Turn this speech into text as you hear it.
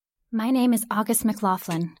My name is August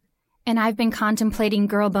McLaughlin, and I've been contemplating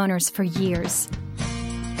girl boners for years.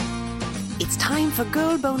 It's time for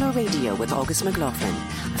Girl Boner Radio with August McLaughlin.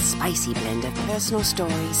 A spicy blend of personal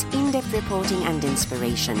stories, in-depth reporting and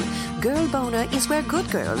inspiration. Girl Boner is where good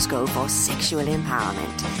girls go for sexual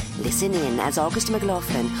empowerment. Listen in as August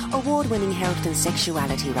McLaughlin, award-winning health and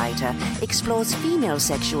sexuality writer, explores female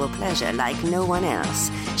sexual pleasure like no one else.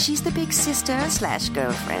 She's the big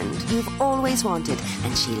sister/girlfriend you've always wanted,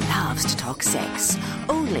 and she loves to talk sex.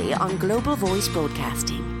 Only on Global Voice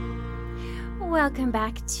Broadcasting. Welcome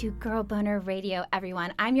back to Girl Boner Radio,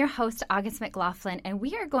 everyone. I'm your host, August McLaughlin, and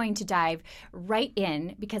we are going to dive right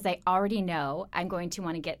in because I already know I'm going to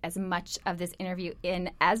want to get as much of this interview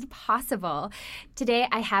in as possible. Today,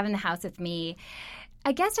 I have in the house with me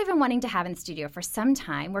a guest I've been wanting to have in the studio for some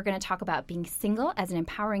time. We're going to talk about being single as an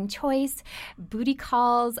empowering choice, booty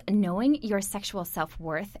calls, knowing your sexual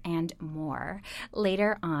self-worth, and more.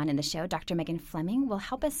 Later on in the show, Dr. Megan Fleming will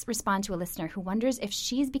help us respond to a listener who wonders if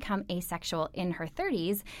she's become asexual in her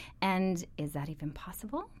 30s, and is that even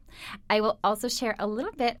possible? I will also share a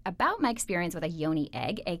little bit about my experience with a yoni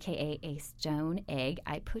egg, aka a stone egg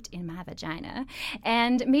I put in my vagina,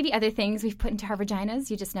 and maybe other things we've put into our vaginas.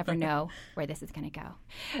 You just never know where this is going to go.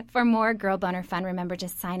 For more Girl Boner fun, remember to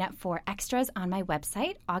sign up for extras on my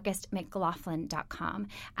website, augustmclaughlin.com.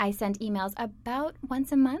 I send emails about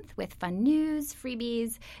once a month with fun news,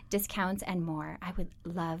 freebies, discounts, and more. I would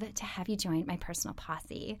love to have you join my personal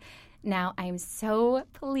posse. Now, I am so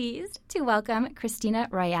pleased to welcome Christina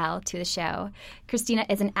Royale to the show. Christina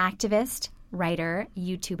is an activist, writer,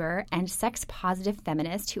 YouTuber, and sex-positive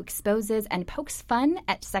feminist who exposes and pokes fun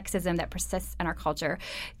at sexism that persists in our culture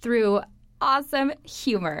through awesome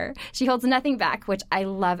humor. She holds nothing back, which I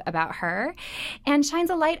love about her, and shines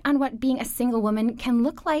a light on what being a single woman can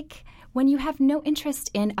look like when you have no interest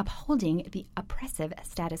in upholding the oppressive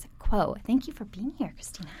status quo. Thank you for being here,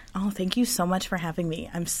 Christina. Oh, thank you so much for having me.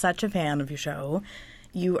 I'm such a fan of your show.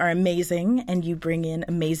 You are amazing, and you bring in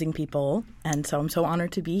amazing people, and so I'm so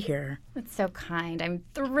honored to be here. That's so kind. I'm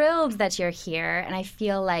thrilled that you're here, and I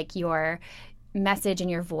feel like your message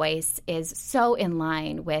and your voice is so in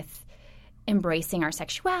line with embracing our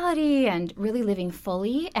sexuality and really living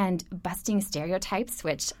fully and busting stereotypes,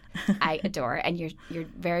 which I adore. And you're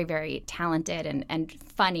very, very talented and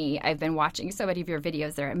funny. I've been watching so many of your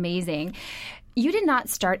videos. They're amazing. You did not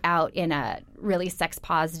start out in a really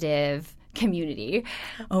sex-positive community.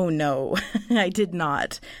 Oh, no, I did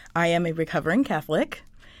not. I am a recovering Catholic,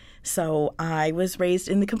 so I was raised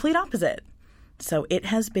in the complete opposite. So it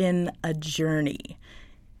has been a journey.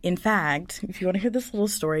 In fact, if you want to hear this little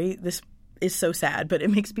story, this is so sad, but it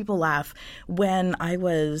makes people laugh. When I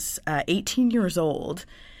was 18 years old,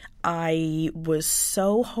 I was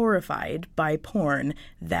so horrified by porn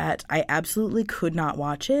that I absolutely could not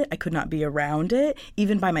watch it. I could not be around it,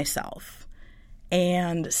 even by myself.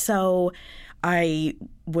 And so I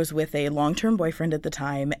was with a long-term boyfriend at the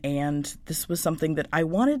time, and this was something that I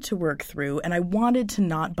wanted to work through, and I wanted to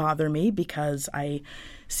not bother me because I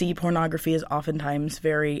see pornography as oftentimes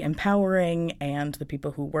very empowering and the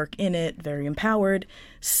people who work in it very empowered.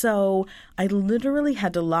 So I literally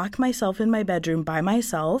had to lock myself in my bedroom by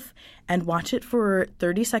myself and watch it for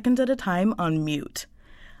 30 seconds at a time on mute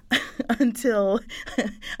until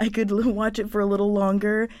I could watch it for a little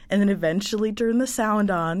longer and then eventually turn the sound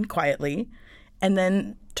on quietly and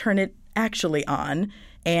then turn it actually on.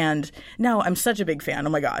 And now I'm such a big fan. Oh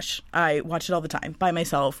my gosh. I watch it all the time by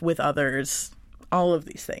myself, with others, all of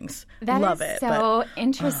these things. Love it. So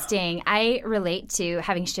interesting. I relate to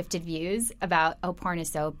having shifted views about, oh, porn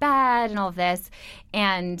is so bad and all of this.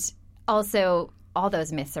 And also all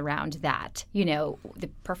those myths around that, you know, the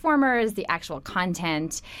performers, the actual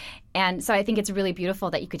content. And so I think it's really beautiful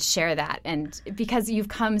that you could share that. And because you've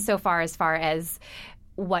come so far as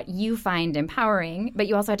what you find empowering, but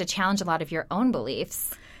you also had to challenge a lot of your own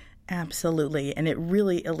beliefs. Absolutely. And it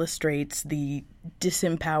really illustrates the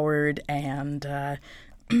disempowered and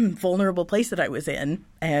vulnerable place that I was in,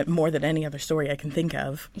 more than any other story I can think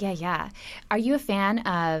of. Yeah. Are you a fan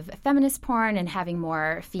of feminist porn and having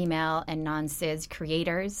more female and non-cis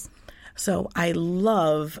creators? So I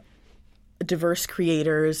love diverse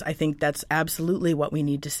creators. I think that's absolutely what we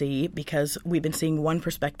need to see, because we've been seeing one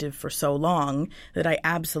perspective for so long that I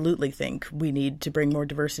absolutely think we need to bring more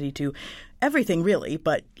diversity to everything, really.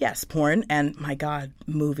 But yes, porn and, my God,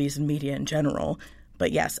 movies and media in general.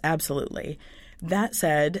 But yes, absolutely. That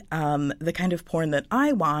said, the kind of porn that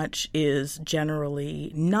I watch is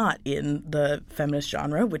generally not in the feminist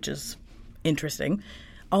genre, which is interesting,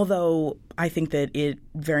 although I think that it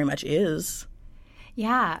very much is.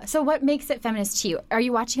 Yeah. So what makes it feminist to you? Are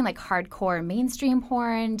you watching like hardcore mainstream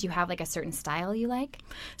porn? Do you have like a certain style you like?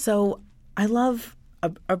 So I love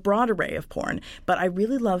a broad array of porn, but I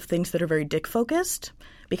really love things that are very dick-focused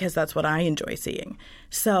because that's what I enjoy seeing.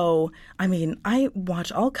 So, I mean, I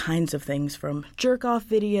watch all kinds of things from jerk-off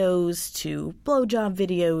videos to blowjob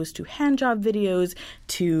videos to handjob videos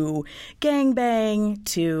to gangbang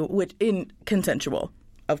to, which in consensual,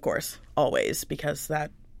 of course, always, because that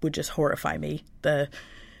would just horrify me, the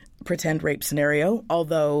pretend rape scenario,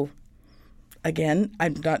 although... Again,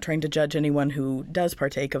 I'm not trying to judge anyone who does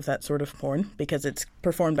partake of that sort of porn because it's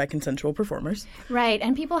performed by consensual performers. Right,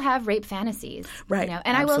 and people have rape fantasies. Right, And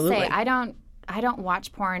absolutely. I will say, I don't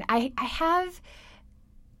watch porn. I have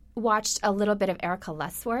watched a little bit of Erica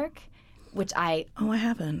Lust's work, which I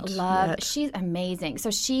haven't love. yet. She's amazing.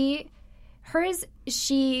 So she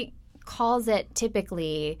calls it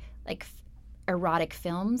typically like erotic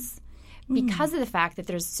films. Because of the fact that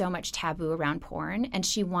there's so much taboo around porn, and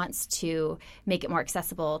she wants to make it more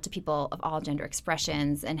accessible to people of all gender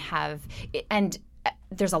expressions and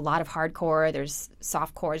there's a lot of hardcore, there's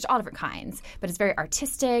softcore, there's all different kinds, but it's very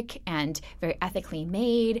artistic and very ethically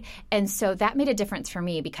made. And so that made a difference for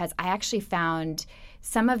me because I actually found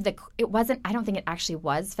I don't think it actually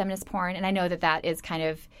was feminist porn. And I know that is kind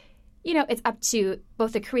of, it's up to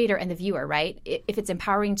both the creator and the viewer, right? If it's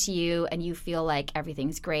empowering to you and you feel like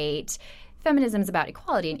everything's great, feminism is about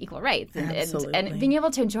equality and equal rights and being able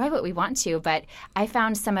to enjoy what we want to. But I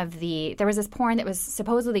found there was this porn that was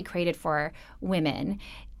supposedly created for women,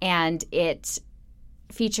 and it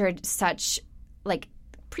featured such like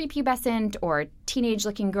prepubescent or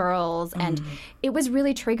teenage-looking girls, and it was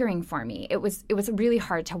really triggering for me. It was really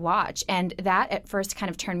hard to watch, and that at first kind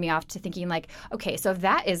of turned me off to thinking like, okay, so if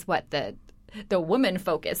that is what the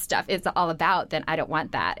woman-focused stuff is all about, then I don't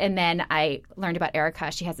want that. And then I learned about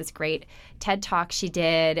Erica. She has this great TED Talk she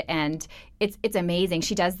did, and it's amazing.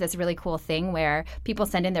 She does this really cool thing where people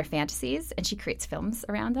send in their fantasies, and she creates films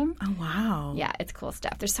around them. Oh, wow. Yeah, it's cool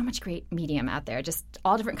stuff. There's so much great medium out there, just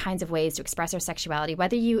all different kinds of ways to express our sexuality,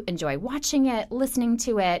 whether you enjoy watching it, listening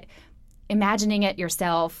to it, imagining it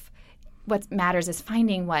yourself. What matters is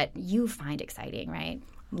finding what you find exciting, right?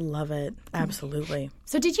 Love it. Absolutely.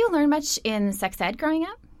 So did you learn much in sex ed growing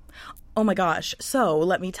up? Oh my gosh. So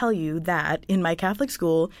let me tell you that in my Catholic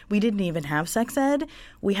school, we didn't even have sex ed.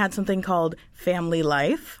 We had something called family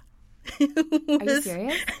life. Are you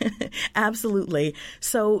serious? Absolutely.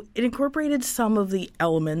 So it incorporated some of the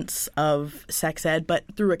elements of sex ed, but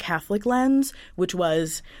through a Catholic lens, which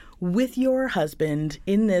was with your husband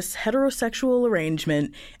in this heterosexual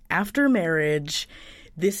arrangement after marriage,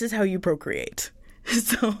 this is how you procreate.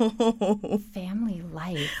 So family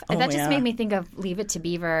life. That just made me think of Leave It to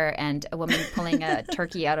Beaver and a woman pulling a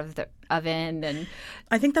turkey out of the oven. And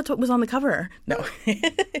I think that's what was on the cover. No.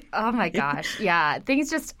 Oh my gosh. Yeah.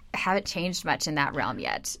 Things just haven't changed much in that realm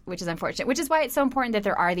yet, which is unfortunate, which is why it's so important that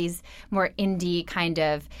there are these more indie kind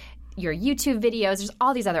of your YouTube videos. There's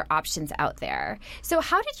all these other options out there. So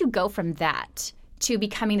how did you go from that to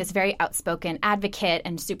becoming this very outspoken advocate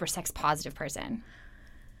and super sex positive person?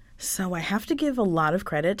 So I have to give a lot of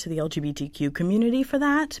credit to the LGBTQ community for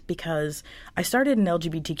that because I started in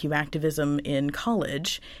LGBTQ activism in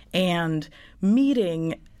college, and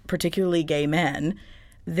meeting particularly gay men,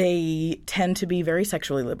 they tend to be very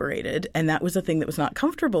sexually liberated, and that was a thing that was not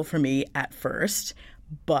comfortable for me at first,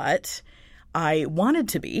 but I wanted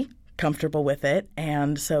to be comfortable with it.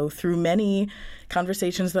 And so through many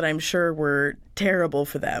conversations that I'm sure were terrible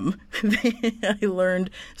for them, I learned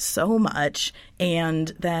so much.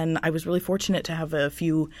 And then I was really fortunate to have a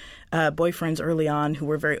few boyfriends early on who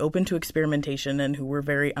were very open to experimentation and who were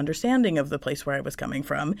very understanding of the place where I was coming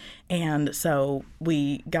from. And so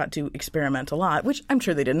we got to experiment a lot, which I'm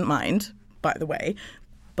sure they didn't mind, by the way.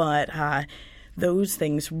 But those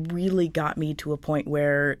things really got me to a point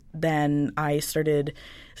where then I started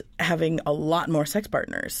having a lot more sex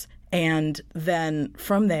partners. And then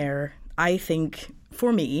from there, I think,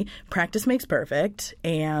 for me, practice makes perfect.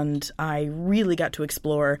 And I really got to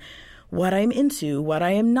explore what I'm into, what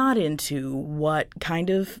I am not into, what kind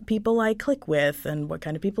of people I click with, and what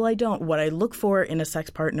kind of people I don't, what I look for in a sex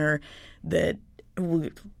partner that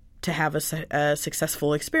to have a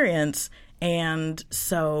successful experience. And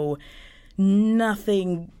so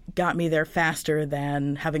nothing got me there faster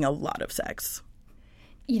than having a lot of sex.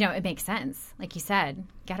 You know, it makes sense. Like you said, you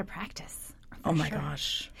got to practice. Oh my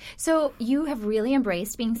gosh. So you have really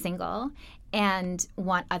embraced being single and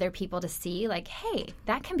want other people to see like, hey,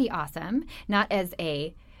 that can be awesome. Not as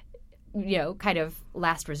a kind of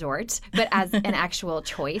last resort, but as an actual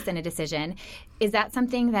choice and a decision. Is that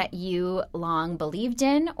something that you long believed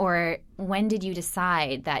in, or when did you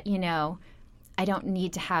decide that, I don't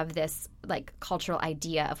need to have this like cultural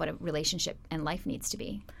idea of what a relationship and life needs to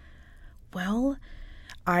be? Well,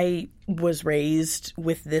 I was raised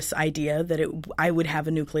with this idea that I would have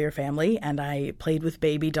a nuclear family, and I played with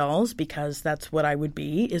baby dolls because that's what I would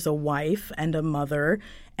be, is a wife and a mother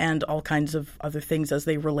and all kinds of other things as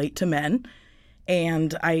they relate to men.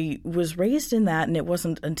 And I was raised in that, and it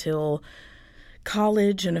wasn't until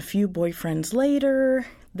college and a few boyfriends later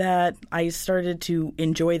that I started to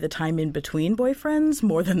enjoy the time in between boyfriends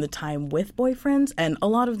more than the time with boyfriends. And a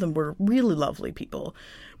lot of them were really lovely people,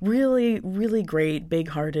 really, really great,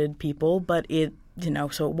 big-hearted people. But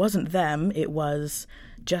so it wasn't them. It was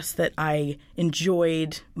just that I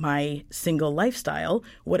enjoyed my single lifestyle,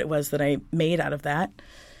 what it was that I made out of that.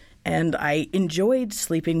 And I enjoyed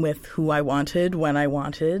sleeping with who I wanted when I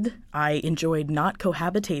wanted. I enjoyed not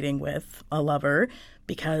cohabitating with a lover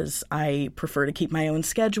because I prefer to keep my own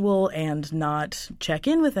schedule and not check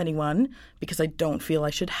in with anyone because I don't feel I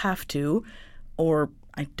should have to, or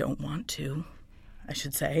I don't want to, I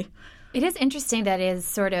should say. It is interesting that it is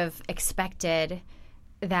sort of expected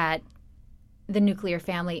that the nuclear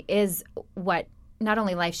family is what not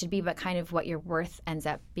only life should be, but kind of what your worth ends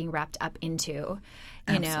up being wrapped up into.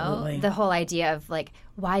 Absolutely. The whole idea of like,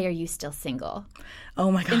 why are you still single?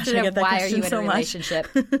 Oh my gosh, Instead I get of that why are question you in so a much. relationship?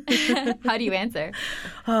 How do you answer?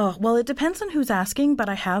 Oh, well, it depends on who's asking, but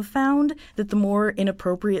I have found that the more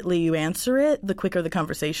inappropriately you answer it, the quicker the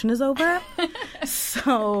conversation is over.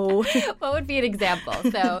 So What would be an example?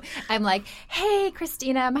 So I'm like, hey,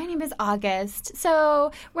 Christina, my name is August.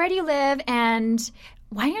 So where do you live? And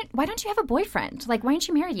why don't you have a boyfriend? Like, why aren't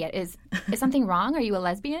you married yet? Is something wrong? Are you a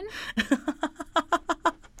lesbian?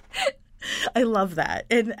 I love that.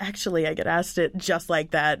 And actually, I get asked it just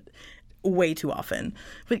like that way too often.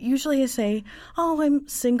 But usually I say, oh, I'm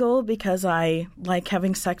single because I like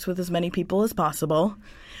having sex with as many people as possible,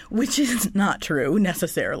 which is not true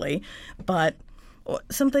necessarily, but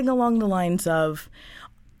something along the lines of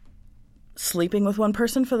sleeping with one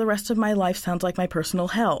person for the rest of my life sounds like my personal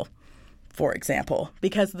hell, for example.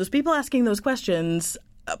 Because those people asking those questions,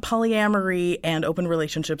 polyamory and open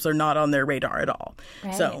relationships are not on their radar at all.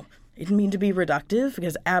 Right. So I didn't mean to be reductive,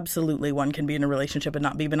 because absolutely one can be in a relationship and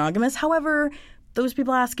not be monogamous. However, those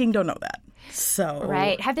people asking don't know that. So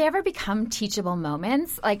Right. Have they ever become teachable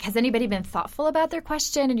moments? Like, has anybody been thoughtful about their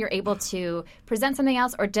question and you're able to present something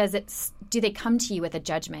else, or do they come to you with a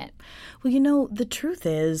judgment? Well, the truth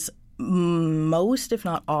is most, if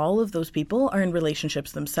not all, of those people are in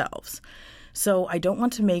relationships themselves. So I don't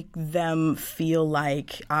want to make them feel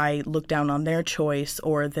like I look down on their choice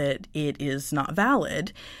or that it is not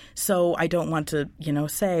valid. So I don't want to,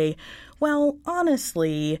 say, well,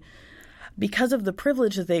 honestly, because of the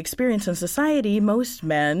privilege that they experience in society, most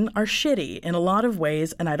men are shitty in a lot of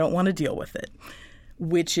ways, and I don't want to deal with it,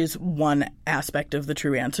 which is one aspect of the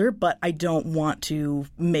true answer. But I don't want to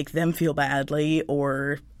make them feel badly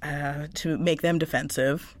or to make them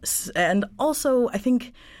defensive. And also, I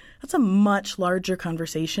think that's a much larger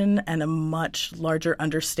conversation and a much larger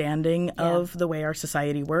understanding of the way our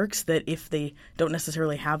society works, that if they don't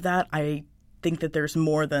necessarily have that, I think that there's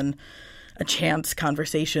more than a chance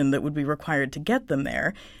conversation that would be required to get them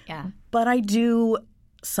there. Yeah. But I do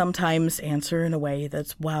sometimes answer in a way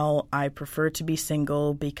that's, well, I prefer to be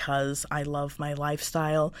single because I love my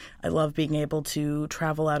lifestyle. I love being able to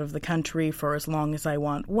travel out of the country for as long as I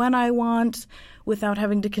want, when I want, without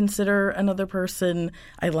having to consider another person.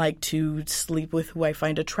 I like to sleep with who I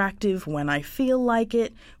find attractive when I feel like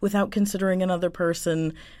it, without considering another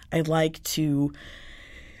person. I like to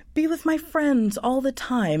be with my friends all the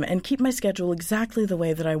time and keep my schedule exactly the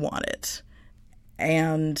way that I want it.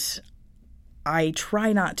 And I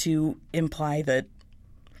try not to imply that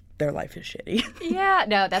their life is shitty. Yeah,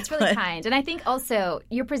 no, that's really kind. And I think also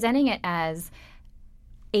you're presenting it as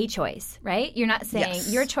a choice, right? You're not saying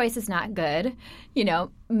your choice is not good.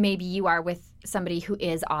 Maybe you are with somebody who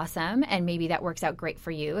is awesome, and maybe that works out great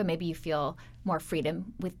for you, and maybe you feel more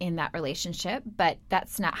freedom within that relationship, but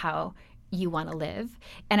that's not how you want to live.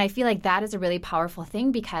 And I feel like that is a really powerful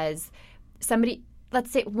thing, because somebody, let's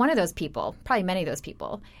say one of those people, probably many of those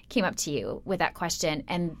people, came up to you with that question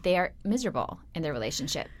and they're miserable in their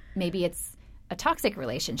relationship. Maybe it's a toxic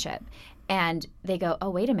relationship, and they go, oh,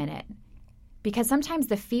 wait a minute. Because sometimes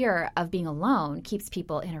the fear of being alone keeps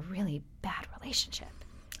people in a really bad relationship.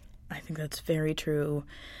 I think that's very true.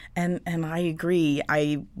 And I agree.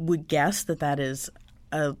 I would guess that is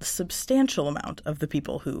a substantial amount of the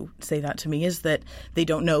people who say that to me is that they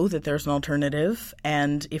don't know that there's an alternative,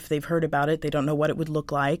 and if they've heard about it, they don't know what it would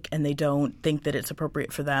look like, and they don't think that it's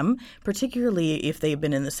appropriate for them, particularly if they've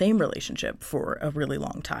been in the same relationship for a really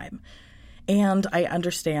long time. And I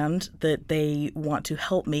understand that they want to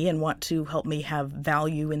help me and want to help me have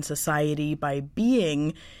value in society by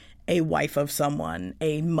being a wife of someone,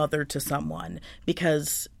 a mother to someone,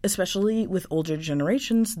 because especially with older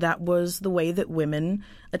generations, that was the way that women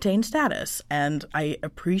attained status. And I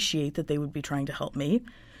appreciate that they would be trying to help me.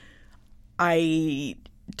 I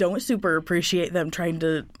don't super appreciate them trying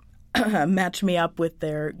to match me up with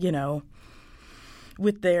their,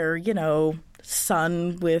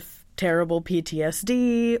 son with terrible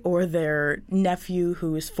PTSD, or their nephew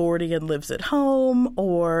who is 40 and lives at home,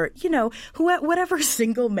 or, whatever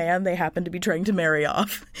single man they happen to be trying to marry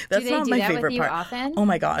off. That's not my favorite part. Often? Oh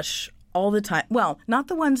my gosh, all the time. Well, not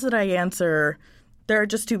the ones that I answer, there are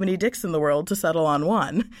just too many dicks in the world to settle on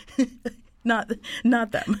one. Not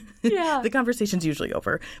them. Yeah. The conversation's usually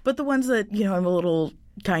over. But the ones that, I'm a little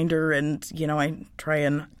kinder and, I try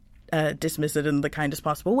and dismiss it in the kindest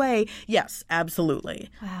possible way, yes, absolutely.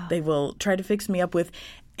 Wow. They will try to fix me up with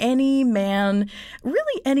any man,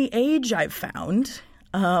 really any age I've found.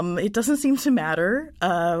 It doesn't seem to matter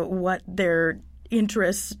what their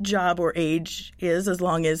interest, job, or age is, as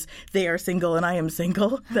long as they are single and I am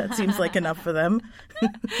single. That seems like enough for them.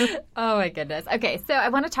 Oh, my goodness. Okay, so I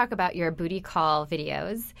want to talk about your booty call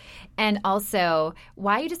videos and also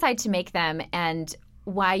why you decide to make them and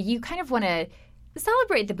why you kind of want to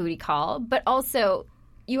celebrate the booty call, but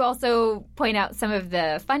you also point out some of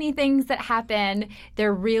the funny things that happen.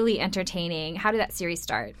 They're really entertaining. How did that series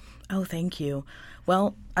start? Oh, thank you.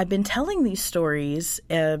 Well, I've been telling these stories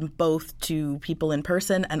both to people in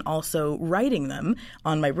person and also writing them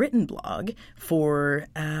on my written blog for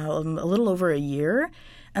a little over a year.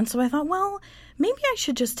 And so I thought, well, maybe I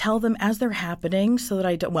should just tell them as they're happening so that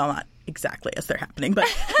I don't, well, not exactly as they're happening, but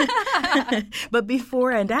but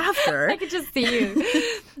before and after. I could just see you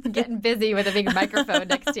getting busy with a big microphone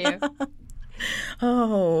next to you.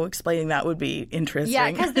 Oh, explaining that would be interesting.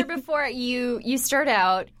 Yeah, because they're before you start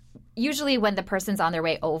out, usually when the person's on their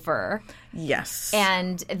way over. Yes.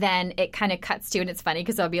 And then it kind of cuts to, and it's funny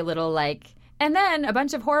because there'll be a little and then a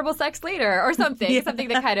bunch of horrible sex later or something, yeah. Something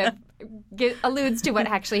that kind of alludes to what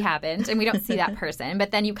actually happened. And we don't see that person.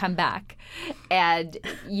 But then you come back and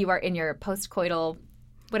you are in your postcoital,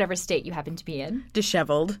 whatever state you happen to be in.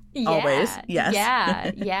 Disheveled, yeah. Always. Yes.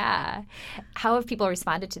 Yeah, yeah. How have people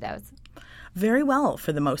responded to those? Very well,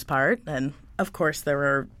 for the most part. And, of course, there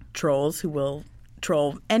are trolls who will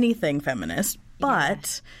troll anything feminist.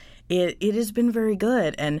 But it has been very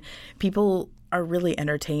good. And people are really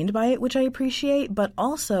entertained by it, which I appreciate. But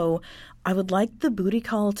also, I would like the booty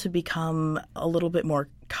call to become a little bit more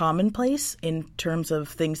commonplace in terms of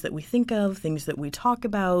things that we think of, things that we talk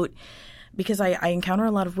about. Because I encounter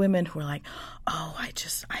a lot of women who are like, oh, I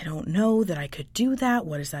don't know that I could do that.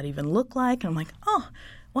 What does that even look like? And I'm like, oh,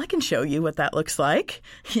 well, I can show you what that looks like,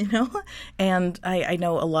 And I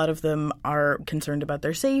know a lot of them are concerned about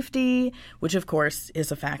their safety, which, of course,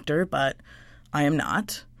 is a factor, but I am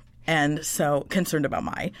not. And so concerned about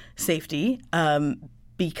my safety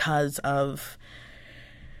because of,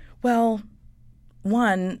 well,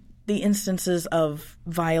 one, the instances of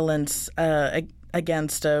violence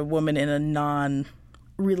against a woman in a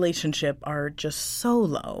non-relationship are just so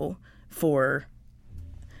low for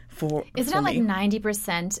Isn't it like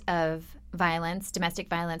 90% of violence, domestic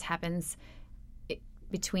violence, happens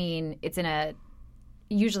between,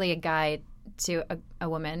 usually a guy to a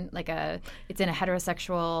woman, it's in a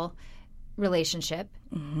heterosexual relationship.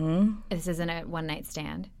 Mm-hmm. This isn't a one-night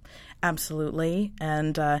stand. Absolutely.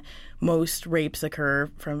 And most rapes occur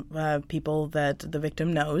from people that the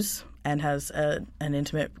victim knows and has an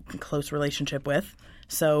intimate, close relationship with.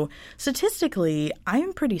 So statistically,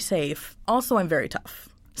 I'm pretty safe. Also, I'm very tough.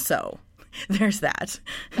 So there's that.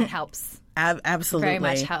 That helps. Absolutely. Very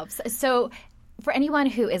much helps. So for anyone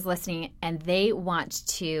who is listening and they want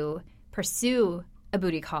to pursue a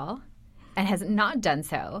booty call and has not done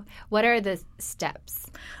so, what are the steps?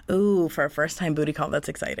 Ooh, for a first-time booty call, that's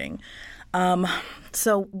exciting.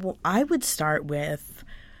 So I would start with,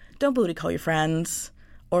 don't booty call your friends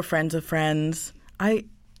or friends of friends. I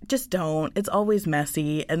just don't. It's always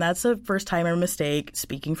messy, and that's a first-timer mistake,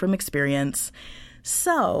 speaking from experience.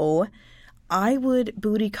 So I would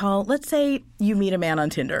booty call, let's say you meet a man on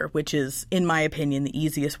Tinder, which is, in my opinion, the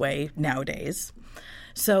easiest way nowadays.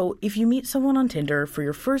 So if you meet someone on Tinder for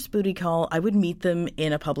your first booty call, I would meet them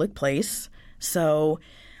in a public place. So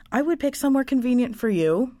I would pick somewhere convenient for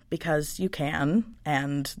you because you can,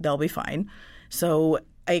 and they'll be fine. So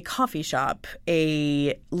a coffee shop,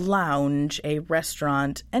 a lounge, a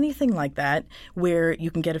restaurant, anything like that where you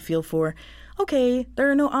can get a feel for, okay, there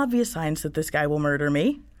are no obvious signs that this guy will murder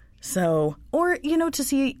me. So, or, to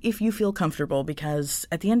see if you feel comfortable, because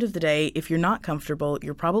at the end of the day, if you're not comfortable,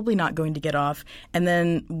 you're probably not going to get off. And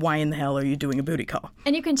then why in the hell are you doing a booty call?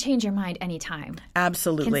 And you can change your mind anytime.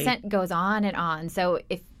 Absolutely. Consent goes on and on. So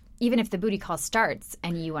even if the booty call starts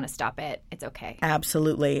and you want to stop it, it's okay.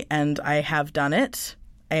 Absolutely. And I have done it,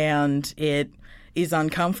 and it is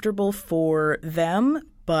uncomfortable for them,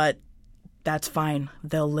 but that's fine.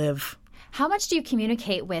 They'll live. How much do you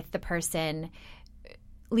communicate with the person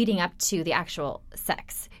leading up to the actual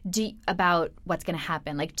sex about what's going to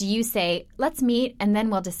happen? Like, do you say, let's meet and then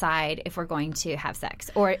we'll decide if we're going to have sex?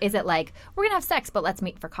 Or is it like, we're going to have sex, but let's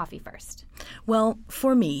meet for coffee first? Well,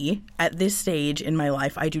 for me, at this stage in my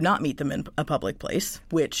life, I do not meet them in a public place,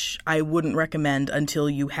 which I wouldn't recommend until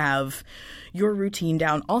you have your routine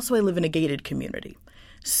down. Also, I live in a gated community.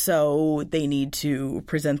 So they need to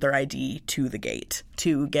present their ID to the gate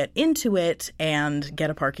to get into it and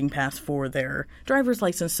get a parking pass for their driver's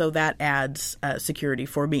license. So that adds security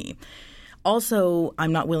for me. Also,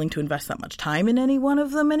 I'm not willing to invest that much time in any one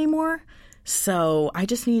of them anymore. So I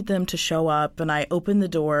just need them to show up, and I open the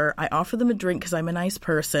door. I offer them a drink because I'm a nice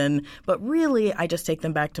person. But really, I just take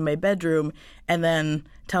them back to my bedroom and then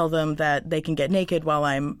tell them that they can get naked while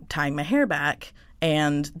I'm tying my hair back,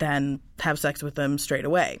 and then have sex with them straight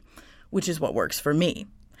away, which is what works for me.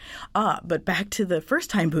 But back to the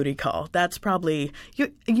first-time booty call. That's probably,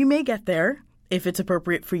 you may get there if it's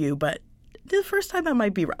appropriate for you, but the first time that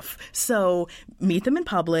might be rough. So meet them in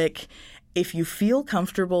public. If you feel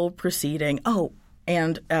comfortable proceeding. Oh,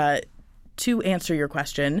 and to answer your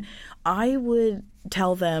question, I would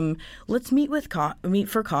tell them, let's meet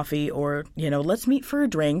for coffee, or, let's meet for a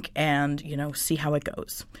drink and, see how it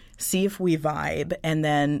goes. See if we vibe, and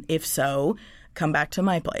then if so, come back to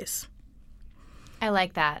my place. I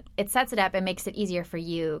like that. It sets it up and makes it easier for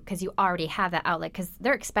you because you already have that outlet, because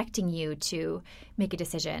they're expecting you to make a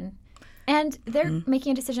decision. And they're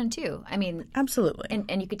making a decision too. I mean, absolutely.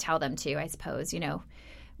 And you could tell them too, I suppose,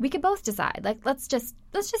 we could both decide. Like, let's just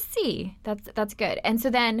see. That's good.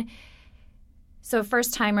 And so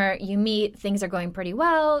first timer, you meet, things are going pretty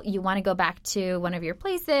well. You want to go back to one of your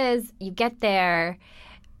places. You get there.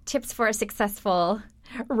 Tips for a successful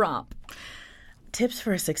romp. Tips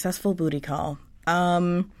for a successful booty call.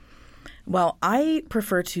 Well, I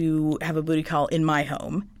prefer to have a booty call in my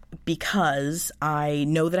home because I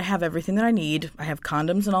know that I have everything that I need. I have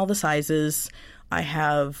condoms in all the sizes. I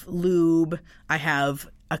have lube. I have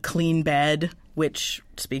a clean bed, which,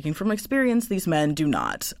 speaking from experience, these men do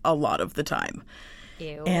not a lot of the time.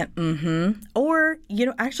 Ew. And, or,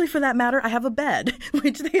 actually, for that matter, I have a bed,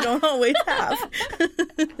 which they don't always have.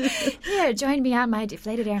 Here, join me on my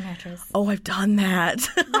deflated air mattress. Oh, I've done that.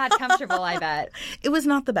 Not comfortable, I bet. It was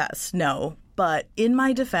not the best, no. But in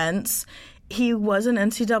my defense, he was an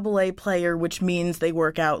NCAA player, which means they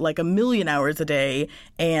work out like 1,000,000 hours a day,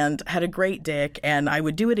 and had a great dick, and I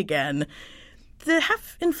would do it again. The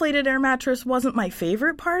half-inflated air mattress wasn't my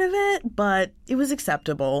favorite part of it, but it was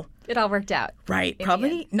acceptable. It all worked out. Right.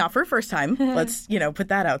 Probably not for a first time. Let's, put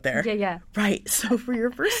that out there. Yeah. Right. So for your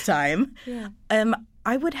first time,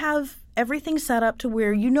 I would have everything set up to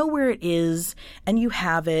where you know where it is and you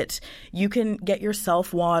have it. You can get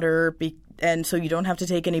yourself water, and so you don't have to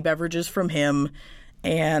take any beverages from him.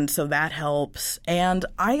 And so that helps. And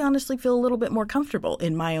I honestly feel a little bit more comfortable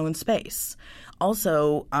in my own space.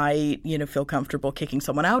 Also, I, feel comfortable kicking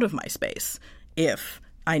someone out of my space if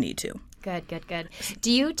I need to. Good.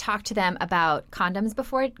 Do you talk to them about condoms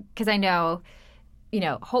before? Because I know,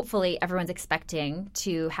 hopefully everyone's expecting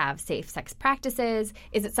to have safe sex practices.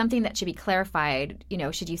 Is it something that should be clarified?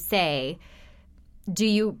 Should you say,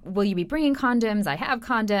 will you be bringing condoms? I have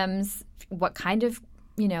condoms. What kind of,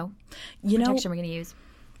 protection we're going to use?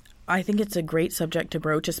 I think it's a great subject to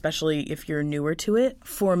broach, especially if you're newer to it.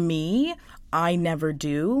 For me, I never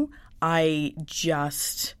do. I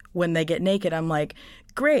just, when they get naked, I'm like,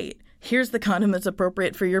 great, here's the condom that's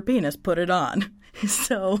appropriate for your penis. Put it on.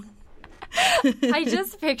 So I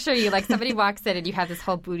just picture you, like somebody walks in and you have this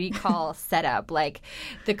whole booty call set up. Like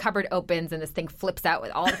the cupboard opens and this thing flips out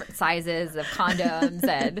with all different sizes of condoms,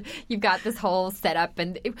 and you've got this whole setup,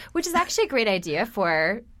 which is actually a great idea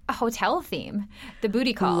for a hotel theme, the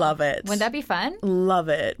booty call. Love it. Wouldn't that be fun? Love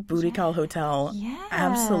it. Booty call hotel. Yeah.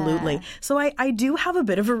 Absolutely. So I do have a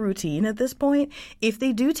bit of a routine at this point. If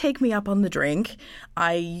they do take me up on the drink,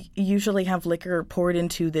 I usually have liquor poured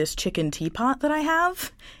into this chicken teapot that I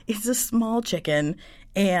have. It's a small chicken.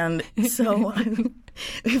 And so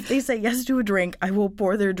If they say yes to a drink, I will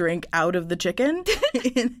pour their drink out of the chicken.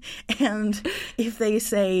 And if they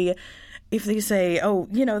say, oh,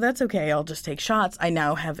 that's okay, I'll just take shots, I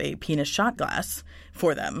now have a penis shot glass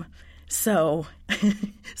for them. So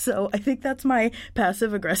I think that's my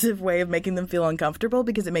passive-aggressive way of making them feel uncomfortable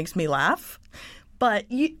because it makes me laugh. But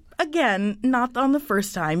again, not on the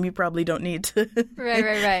first time. You probably don't need to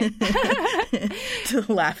Right. to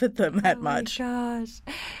laugh at them that much. Oh my gosh.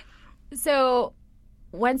 So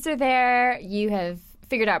once they're there, you have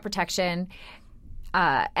figured out protection,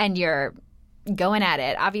 and you're going at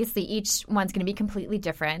it. Obviously, each one's going to be completely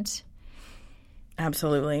different.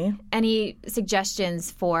 Absolutely. Any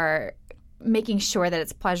suggestions for making sure that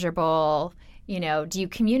it's pleasurable? Do you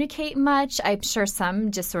communicate much? I'm sure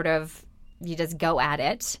some just sort of, you just go at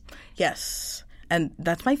it. Yes. And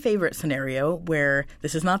that's my favorite scenario, where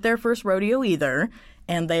this is not their first rodeo either,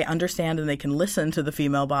 and they understand and they can listen to the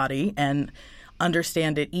female body and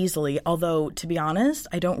understand it easily. Although, to be honest,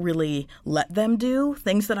 I don't really let them do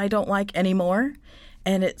things that I don't like anymore.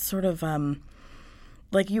 And it's sort of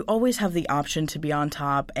you always have the option to be on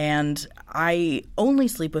top, and I only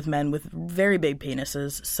sleep with men with very big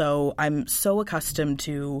penises, so I'm so accustomed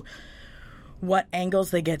to what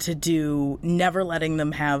angles they get to do, never letting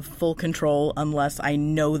them have full control unless I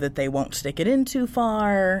know that they won't stick it in too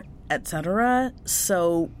far, etc.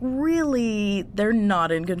 So really, they're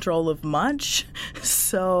not in control of much,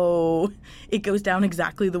 so it goes down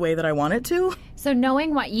exactly the way that I want it to. So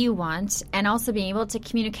knowing what you want and also being able to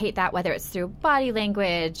communicate that, whether it's through body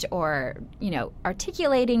language or,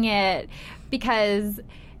 articulating it, because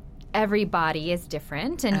every body is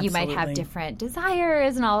different and Absolutely. You might have different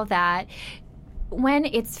desires and all of that. When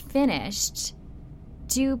it's finished,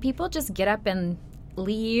 do people just get up and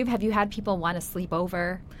leave? Have you had people want to sleep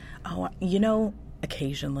over? Oh,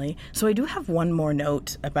 occasionally. So I do have one more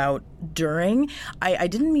note about during. I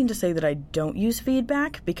didn't mean to say that I don't use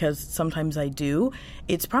feedback, because sometimes I do.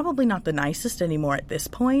 It's probably not the nicest anymore at this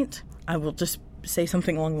point. I will just say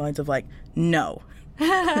something along the lines of no.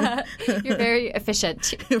 You're very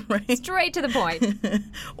efficient. Right? Straight to the point.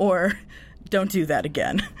 Or don't do that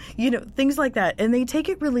again. Things like that. And they take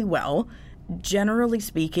it really well. Generally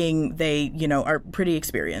speaking, they, are pretty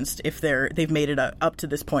experienced if they've made it up to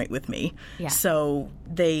this point with me. Yeah. So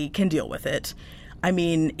they can deal with it. I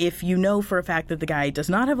mean, if you know for a fact that the guy does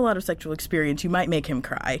not have a lot of sexual experience, you might make him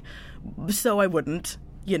cry. So I wouldn't,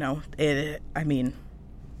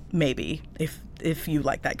 maybe if you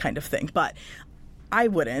like that kind of thing. But I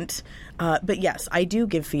wouldn't. But yes, I do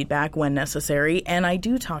give feedback when necessary, and I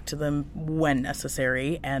do talk to them when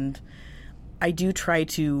necessary, and I do try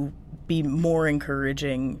to be more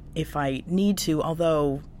encouraging if I need to,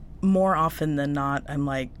 although more often than not, I'm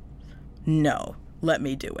like, no, let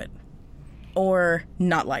me do it. Or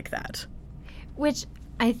not like that. Which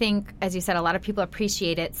I think, as you said, a lot of people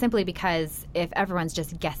appreciate it simply because if everyone's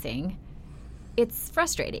just guessing, it's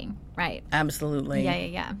frustrating, right? Absolutely.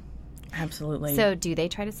 Yeah. Absolutely. So do they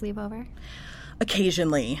try to sleep over?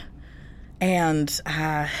 Occasionally. And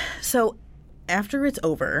so after it's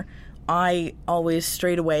over, I always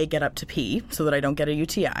straight away get up to pee so that I don't get a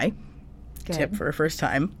UTI. Good. Tip for a first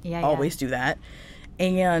time. Yeah, always do that.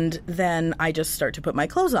 And then I just start to put my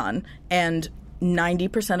clothes on. And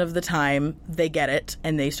 90% of the time, they get it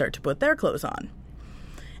and they start to put their clothes on.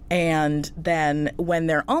 And then when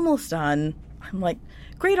they're almost done, I'm like,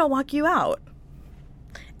 great, I'll walk you out.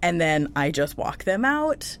 And then I just walk them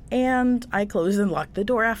out and I close and lock the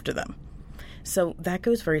door after them. So that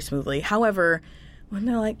goes very smoothly. However, when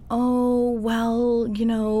they're like, oh, well,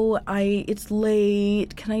 it's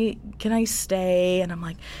late. Can I stay? And I'm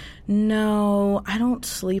like, no, I don't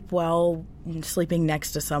sleep well sleeping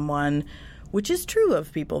next to someone, which is true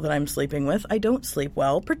of people that I'm sleeping with. I don't sleep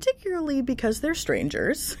well, particularly because they're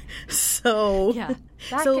strangers. So yeah,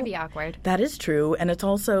 that can be awkward. That is true. And it's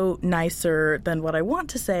also nicer than what I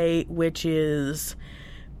want to say, which is,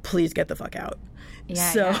 please get the fuck out.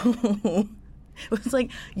 Yeah. It was like,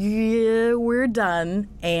 yeah, we're done,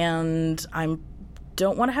 and I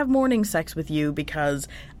don't want to have morning sex with you because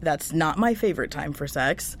that's not my favorite time for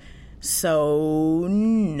sex. So,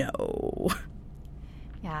 no.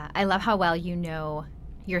 Yeah, I love how well you know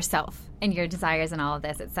yourself and your desires and all of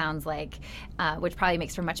this. It sounds like, which probably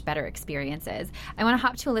makes for much better experiences. I want to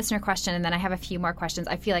hop to a listener question, and then I have a few more questions.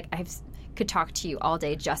 I feel like could talk to you all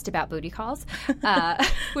day just about booty calls,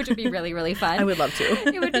 which would be really, really fun. I would love to.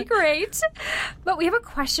 It would be great. But we have a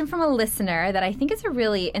question from a listener that I think is a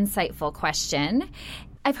really insightful question.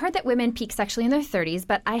 I've heard that women peak sexually in their 30s,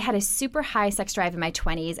 but I had a super high sex drive in my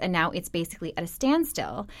 20s, and now it's basically at a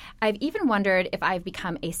standstill. I've even wondered if I've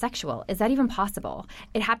become asexual. Is that even possible?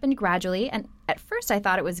 It happened gradually, and at first I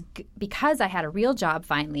thought it was because I had a real job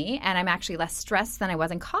finally, and I'm actually less stressed than I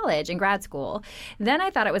was in college and grad school. Then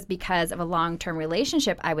I thought it was because of a long-term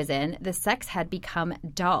relationship I was in. The sex had become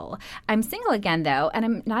dull. I'm single again, though, and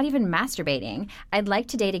I'm not even masturbating. I'd like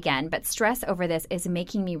to date again, but stress over this is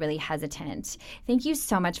making me really hesitant. Thank you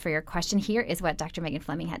so much for your question. Here is what Dr. Megan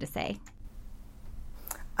Fleming had to say.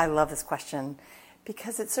 I love this question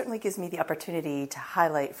because it certainly gives me the opportunity to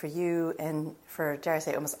highlight for you and for, dare I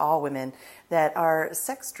say, almost all women, that our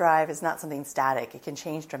sex drive is not something static. It can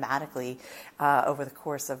change dramatically over the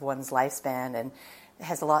course of one's lifespan, and it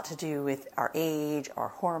has a lot to do with our age, our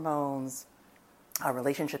hormones, our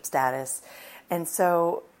relationship status. And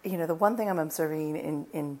so, the one thing I'm observing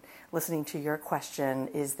in listening to your question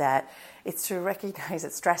is that it's to recognize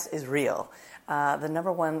that stress is real. The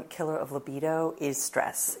number one killer of libido is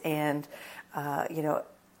stress. And,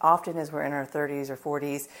 often as we're in our 30s or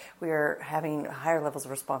 40s, we are having higher levels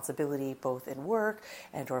of responsibility, both in work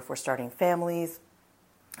and or if we're starting families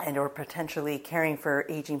and or potentially caring for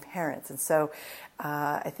aging parents. And so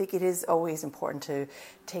I think it is always important to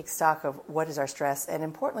take stock of what is our stress, and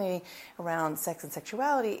importantly around sex and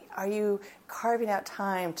sexuality, are you carving out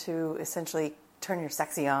time to essentially turn your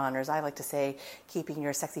sexy on, or as I like to say, keeping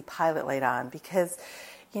your sexy pilot light on? Because,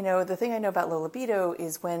 the thing I know about low libido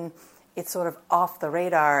is when it's sort of off the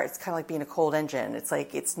radar, it's kind of like being a cold engine. It's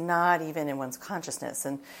like it's not even in one's consciousness.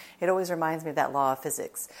 And it always reminds me of that law of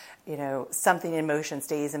physics. Something in motion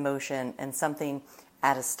stays in motion, and something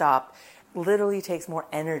at a stop literally takes more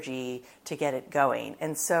energy to get it going.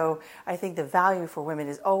 And so I think the value for women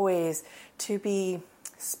is always to be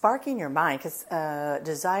sparking your mind, because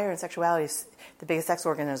desire and sexuality, the biggest sex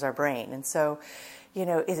organ is our brain. And so,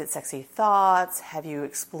 is it sexy thoughts? Have you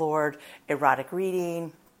explored erotic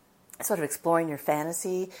reading? Sort of exploring your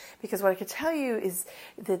fantasy? Because what I could tell you is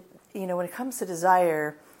that, when it comes to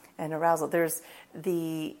desire and arousal, there's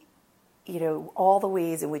all the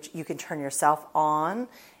ways in which you can turn yourself on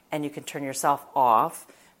and you can turn yourself off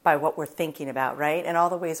by what we're thinking about, right? And all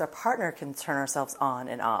the ways our partner can turn ourselves on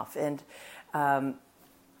and off. And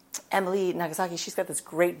Emily Nagasaki, she's got this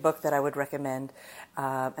great book that I would recommend,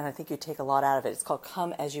 and I think you'd take a lot out of it. It's called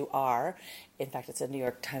Come As You Are. In fact, it's a New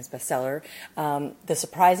York Times bestseller. The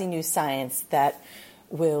surprising new science that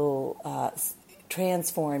will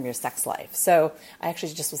transform your sex life. So I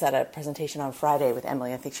actually just was at a presentation on Friday with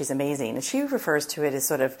Emily. I think she's amazing. And she refers to it as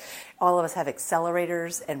sort of, all of us have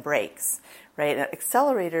accelerators and brakes, right? And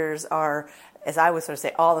accelerators are, as I would sort of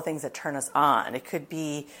say, all the things that turn us on. It could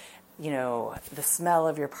be the smell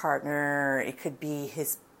of your partner, it could be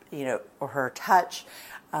his, or her touch,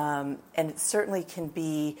 and it certainly can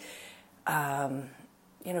be,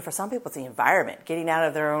 for some people it's the environment, getting out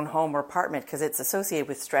of their own home or apartment, because it's associated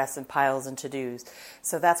with stress and piles and to-dos.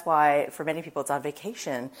 So that's why for many people it's on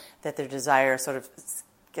vacation that their desire sort of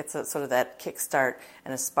gets sort of that kickstart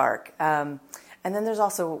and a spark. And then there's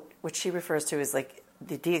also what she refers to as like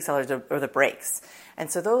the deaccelerators or the brakes. And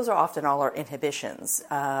so those are often all our inhibitions.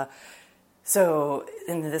 So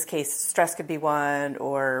in this case, stress could be one,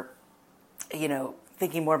 or,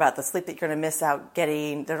 thinking more about the sleep that you're going to miss out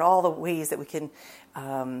getting. There are all the ways that we can,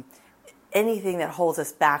 anything that holds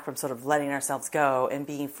us back from sort of letting ourselves go and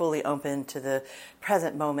being fully open to the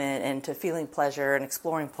present moment and to feeling pleasure and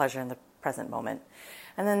exploring pleasure in the present moment.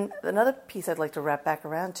 And then another piece I'd like to wrap back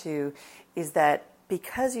around to is that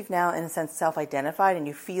because you've now, in a sense, self-identified and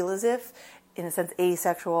you feel as if, in a sense,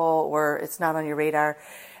 asexual or it's not on your radar,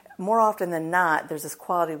 more often than not, there's this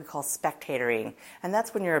quality we call spectatoring, and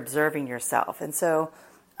that's when you're observing yourself. And so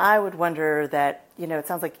I would wonder that, it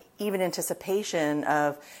sounds like even anticipation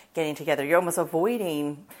of getting together, you're almost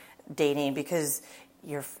avoiding dating because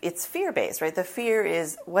it's fear-based, right? The fear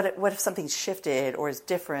is, what if something's shifted or is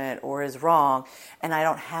different or is wrong, and I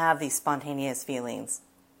don't have these spontaneous feelings?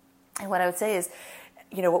 And what I would say is,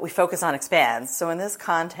 what we focus on expands. So in this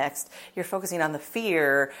context, you're focusing on the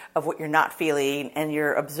fear of what you're not feeling, and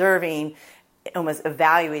you're observing, almost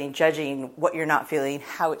evaluating, judging what you're not feeling,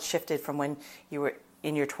 how it shifted from when you were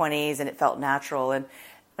in your 20s and it felt natural. And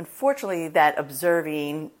unfortunately, that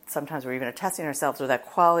observing, sometimes we're even testing ourselves, or that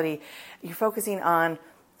quality, you're focusing on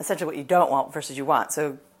essentially what you don't want versus you want.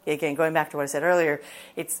 So again, going back to what I said earlier,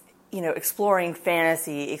 it's, exploring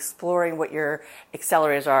fantasy, exploring what your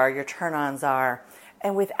accelerators are, your turn-ons are,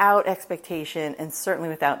 and without expectation and certainly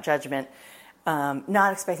without judgment.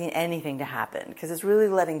 not expecting anything to happen, because it's really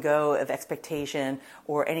letting go of expectation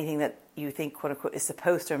or anything that you think, quote unquote, is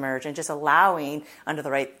supposed to emerge, and just allowing, under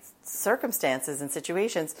the right circumstances and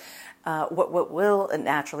situations, what will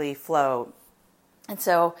naturally flow. And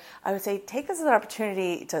so I would say take this as an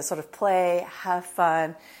opportunity to sort of play, have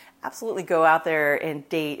fun, absolutely go out there and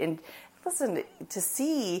date, and listen to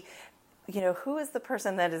see, who is the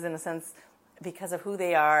person that is, in a sense, because of who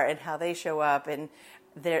they are and how they show up, and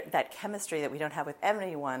that chemistry that we don't have with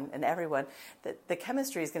anyone and everyone, that the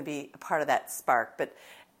chemistry is going to be a part of that spark. But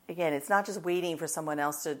again, it's not just waiting for someone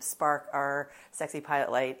else to spark our sexy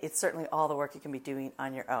pilot light. It's certainly all the work you can be doing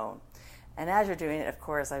on your own. And as you're doing it, of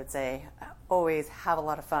course, I would say always have a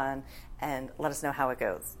lot of fun and let us know how it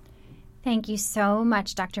goes. Thank you so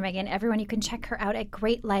much, Dr. Megan. Everyone, you can check her out at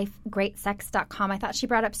greatlifegreatsex.com. I thought she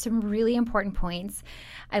brought up some really important points.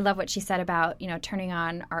 I love what she said about, turning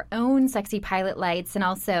on our own sexy pilot lights and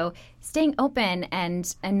also staying open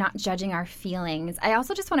and not judging our feelings. I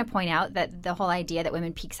also just want to point out that the whole idea that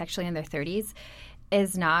women peak sexually in their 30s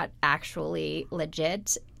is not actually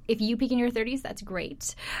legit. If you peak in your 30s, that's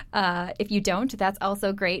great. If you don't, that's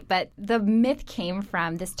also great. But the myth came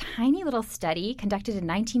from this tiny little study conducted in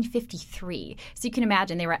 1953. So you can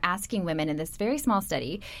imagine they were asking women in this very small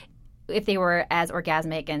study if they were as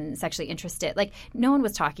orgasmic and sexually interested. Like, no one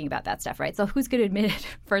was talking about that stuff, right? So who's going to admit it,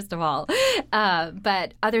 first of all?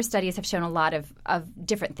 But other studies have shown a lot of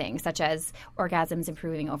different things, such as orgasms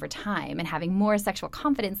improving over time and having more sexual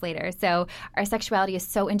confidence later. So our sexuality is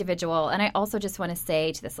so individual. And I also just want to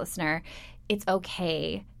say to this listener, it's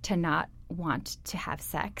okay to not want to have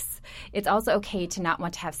sex. It's also okay to not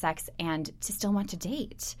want to have sex and to still want to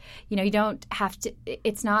date. You don't have to,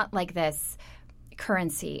 it's not like this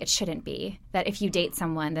currency. It shouldn't be that if you date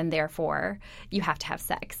someone, then therefore you have to have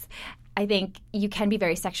sex. I think you can be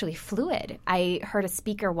very sexually fluid. I heard a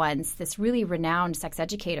speaker once, this really renowned sex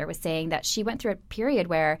educator, was saying that she went through a period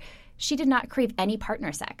where she did not crave any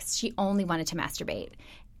partner sex. She only wanted to masturbate.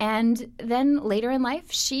 And then later in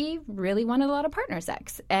life, she really wanted a lot of partner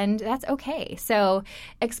sex. And that's okay. So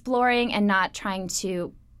exploring and not trying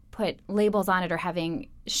to put labels on it or having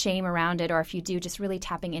shame around it, or if you do, just really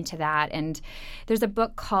tapping into that. And there's a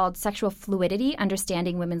book called Sexual Fluidity,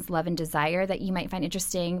 Understanding Women's Love and Desire, that you might find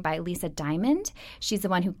interesting, by Lisa Diamond. She's the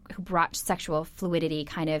one who brought sexual fluidity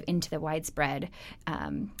kind of into the widespread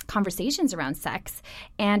conversations around sex.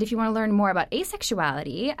 And if you want to learn more about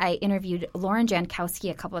asexuality, I interviewed Lauren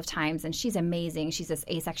Jankowski a couple of times, and she's amazing. She's this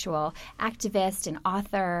asexual activist and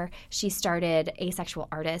author. She started Asexual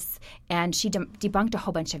Artists, and she debunked a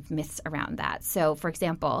whole bunch of myths around that. So, for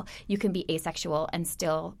example, you can be asexual and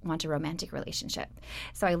still want a romantic relationship.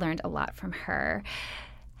 So I learned a lot from her.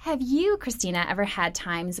 Have you, Christina, ever had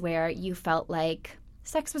times where you felt like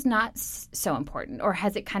sex was not so important, or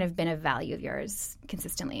has it kind of been a value of yours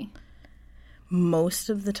consistently? Most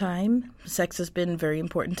of the time, sex has been very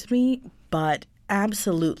important to me, but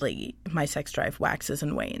absolutely my sex drive waxes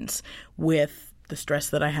and wanes with the stress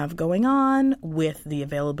that I have going on, with the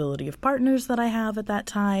availability of partners that I have at that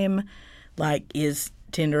time. Like, is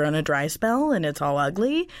Tinder on a dry spell and it's all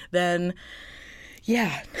ugly? Then,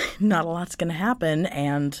 yeah, not a lot's going to happen,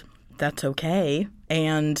 and that's okay.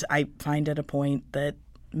 And I find at a point that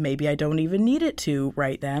maybe I don't even need it to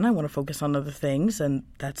right then. I want to focus on other things, and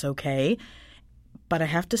that's okay. But I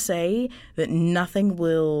have to say that nothing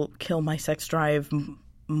will kill my sex drive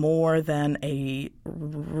more than a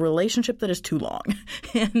relationship that is too long.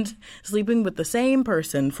 And sleeping with the same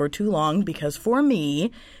person for too long, because for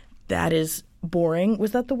me, that is boring.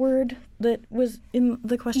 Was that the word that was in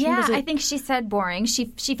the question? Yeah, I think she said boring. She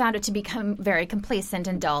found it to become very complacent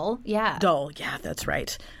and dull. Yeah. Dull. Yeah, that's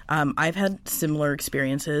right. I've had similar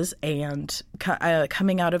experiences, and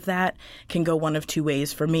coming out of that can go one of two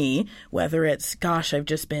ways for me. Whether it's, gosh, I've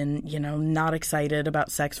just been, not excited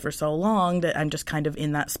about sex for so long that I'm just kind of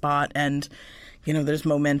in that spot and, there's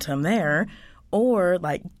momentum there. Or,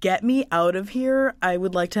 like, get me out of here. I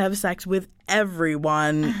would like to have sex with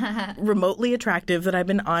everyone remotely attractive that I've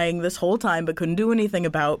been eyeing this whole time but couldn't do anything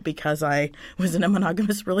about because I was in a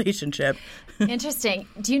monogamous relationship. Interesting.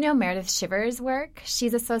 Do you know Meredith Shivers' work?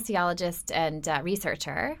 She's a sociologist and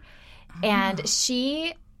researcher. And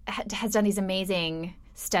she has done these amazing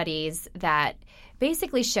studies that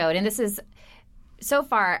basically showed, and this is, so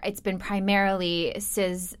far, it's been primarily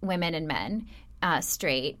cis women and men,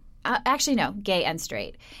 straight. Actually, no, gay and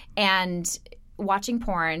straight. And watching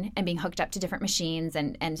porn and being hooked up to different machines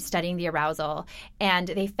and studying the arousal. And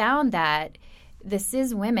they found that the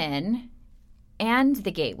cis women and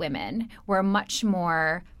the gay women were much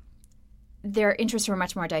more their interests were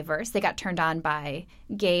much more diverse. They got turned on by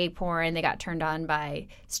gay porn. They got turned on by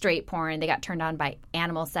straight porn. They got turned on by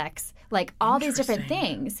animal sex. Like all these different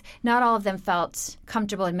things. Not all of them felt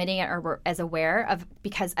comfortable admitting it or were as aware of,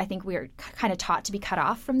 because I think we were kind of taught to be cut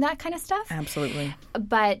off from that kind of stuff. Absolutely.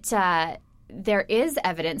 But there is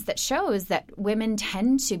evidence that shows that women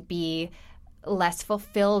tend to be less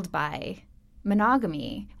fulfilled by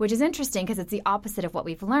monogamy, which is interesting because it's the opposite of what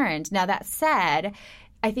we've learned. Now, that said,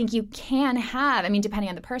 I think you can have, I mean, depending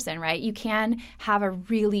on the person, right? You can have a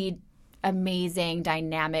really amazing,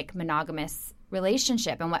 dynamic, monogamous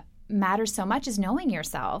relationship. And what matters so much is knowing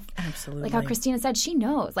yourself. Absolutely. Like how Christina said, she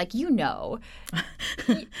knows. Like, you know.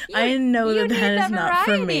 I know that is not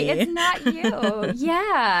for me. It's not you.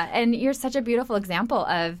 Yeah. And you're such a beautiful example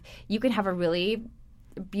of you can have a really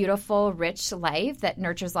beautiful, rich life that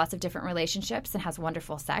nurtures lots of different relationships and has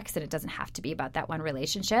wonderful sex, and it doesn't have to be about that one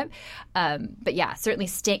relationship. But yeah, certainly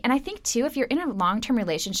stay. And I think too, if you're in a long-term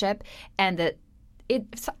relationship and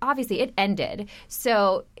obviously it ended,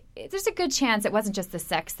 so there's a good chance it wasn't just the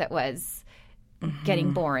sex that was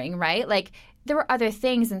getting boring, right? Like there were other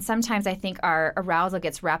things, and sometimes I think our arousal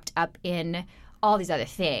gets wrapped up in all these other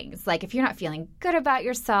things. Like if you're not feeling good about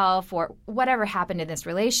yourself or whatever happened in this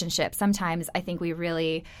relationship, sometimes I think we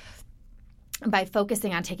really, by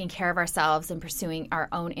focusing on taking care of ourselves and pursuing our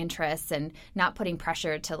own interests and not putting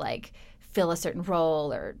pressure to like fill a certain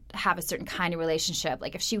role or have a certain kind of relationship.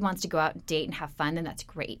 Like if she wants to go out and date and have fun, then that's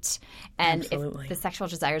great. And Absolutely. If the sexual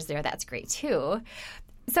desire is there, that's great too.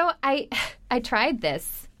 So I tried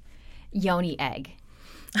this yoni egg.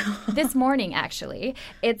 This morning, actually.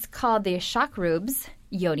 It's called the Chakrub's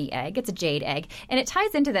yoni egg. It's a jade egg. And it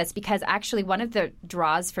ties into this because actually one of the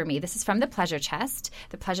draws for me, this is from the Pleasure Chest,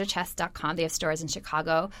 thepleasurechest.com. They have stores in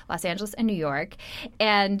Chicago, Los Angeles, and New York.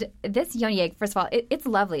 And this yoni egg, first of all, it's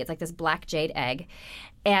lovely. It's like this black jade egg.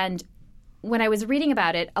 And when I was reading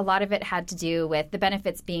about it, a lot of it had to do with the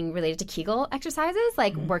benefits being related to Kegel exercises,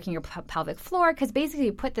 like working your pelvic floor, because basically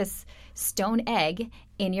you put this stone egg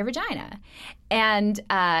in your vagina. And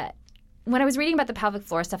when I was reading about the pelvic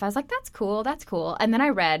floor stuff, I was like, that's cool, that's cool. And then I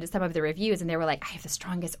read some of the reviews, and they were like, I have the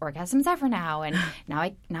strongest orgasms ever now, and now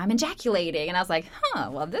I'm ejaculating. And I was like,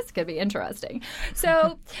 well, this could be interesting.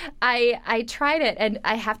 So I tried it, and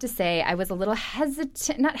I have to say I was a little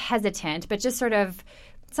not hesitant, but just sort of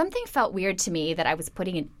something felt weird to me that I was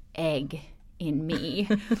putting an egg in me.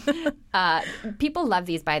 People love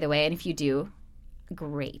these, by the way, and if you do,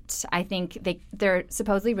 great. I think they're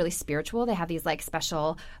supposedly really spiritual. They have these like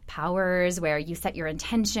special powers where you set your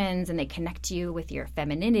intentions and they connect you with your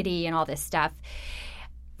femininity and all this stuff.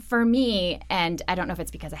 For me, and I don't know if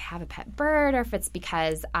it's because I have a pet bird or if it's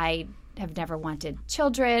because I have never wanted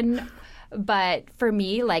children, but for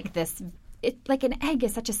me, like like an egg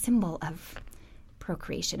is such a symbol of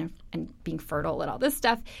procreation and being fertile and all this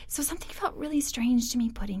stuff. So something felt really strange to me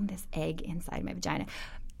putting this egg inside my vagina.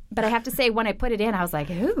 But I have to say, when I put it in, I was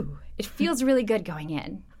like, ooh, it feels really good going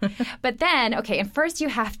in. But then, okay, and first you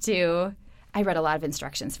have to, I read a lot of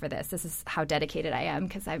instructions for this. This is how dedicated I am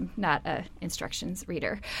because I'm not an instructions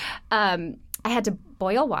reader. I had to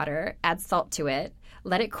boil water, add salt to it,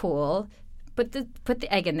 let it cool, put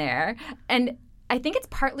the egg in there. And I think it's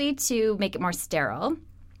partly to make it more sterile.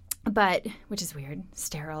 But, which is weird,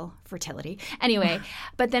 sterile fertility. Anyway,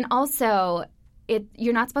 but then also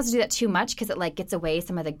you're not supposed to do that too much because it like gets away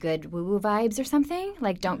some of the good woo-woo vibes or something.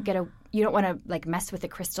 Like you don't want to like mess with the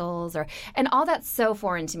crystals and all that's so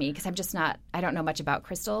foreign to me because I don't know much about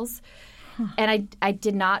crystals. And I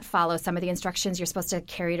did not follow some of the instructions. You're supposed to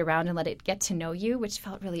carry it around and let it get to know you, which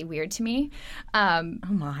felt really weird to me. Oh,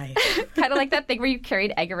 my. Kind of like that thing where you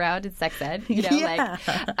carried egg around in sex ed. You know, yeah.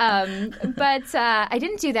 But I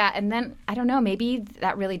didn't do that. And then, I don't know, maybe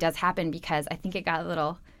that really does happen because I think it got a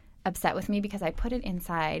little upset with me because I put it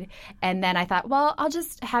inside. And then I thought, well, I'll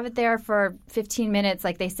just have it there for 15 minutes.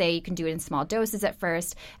 Like they say, you can do it in small doses at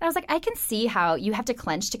first. And I was like, I can see how you have to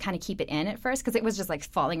clench to kind of keep it in at first because it was just like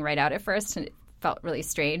falling right out at first and it felt really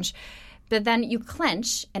strange. But then you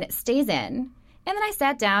clench and it stays in. And then I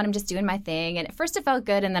sat down, I'm just doing my thing. And at first it felt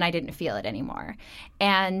good and then I didn't feel it anymore.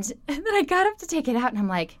 And then I got up to take it out and I'm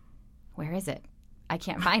like, where is it? I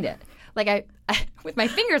can't find it. Like I with my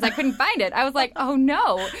fingers, I couldn't find it. I was like, oh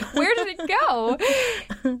no, where did it go?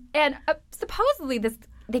 And supposedly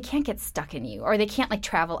they can't get stuck in you or they can't like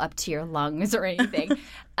travel up to your lungs or anything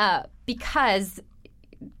because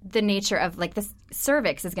the nature of like the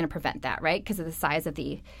cervix is going to prevent that, right? Because of the size of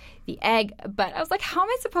the egg. But I was like, how am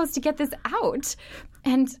I supposed to get this out?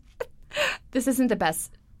 And this isn't the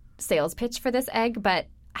best sales pitch for this egg, but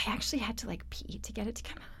I actually had to like pee to get it to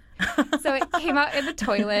come out. So it came out in the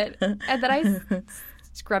toilet, and then I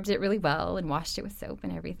scrubbed it really well and washed it with soap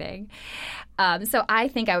and everything. So I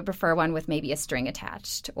think I would prefer one with maybe a string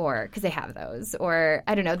attached, or because they have those, or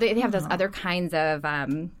I don't know, they have those other kinds of.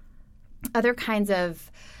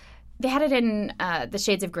 They had it in the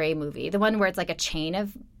Shades of Grey movie, the one where it's like a chain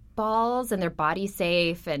of balls and they're body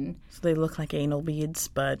safe, and so they look like anal beads,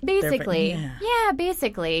 but basically,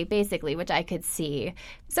 basically, which I could see.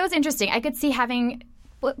 So it's interesting. I could see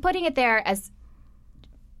putting it there as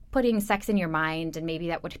putting sex in your mind, and maybe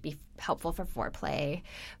that would be helpful for foreplay.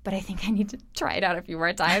 But I think I need to try it out a few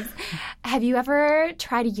more times. Have you ever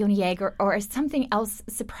tried a yoni egg or something else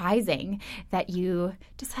surprising that you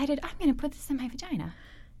decided, I'm going to put this in my vagina?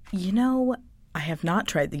 You know, I have not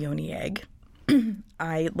tried the yoni egg.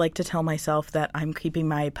 I like to tell myself that I'm keeping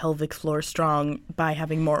my pelvic floor strong by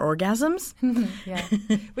having more orgasms. Yeah,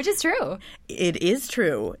 which is true. It is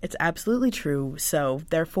true. It's absolutely true. So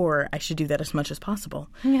therefore, I should do that as much as possible.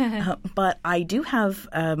 But I do have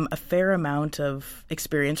a fair amount of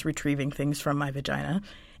experience retrieving things from my vagina.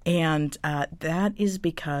 And that is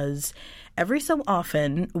because every so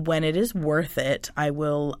often, when it is worth it, I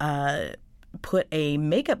will put a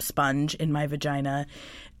makeup sponge in my vagina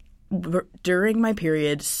during my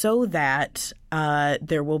period so that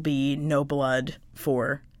there will be no blood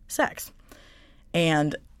for sex.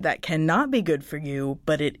 And that cannot be good for you,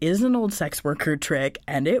 but it is an old sex worker trick,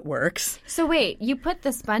 and it works. So wait, you put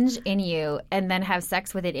the sponge in you and then have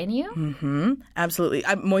sex with it in you? Mm-hmm. Absolutely.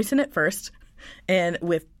 I moisten it first and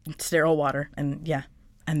with sterile water, and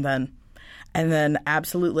then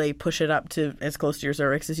absolutely push it up to as close to your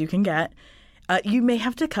cervix as you can get. You may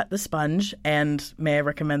have to cut the sponge, and may I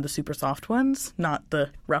recommend the super soft ones, not the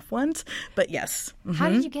rough ones? But yes. Mm-hmm. How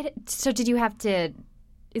did you get it? So did you have to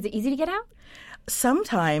 – is it easy to get out?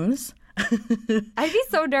 Sometimes. I'd be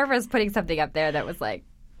so nervous putting something up there that was like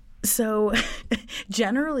 – So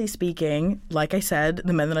generally speaking, like I said,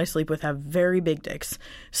 the men that I sleep with have very big dicks.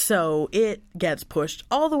 So it gets pushed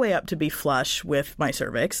all the way up to be flush with my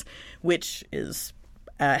cervix, which is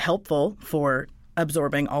helpful for –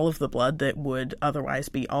 absorbing all of the blood that would otherwise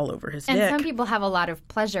be all over his dick. And some people have a lot of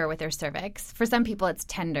pleasure with their cervix. For some people, it's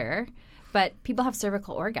tender, but people have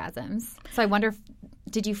cervical orgasms. So I wonder,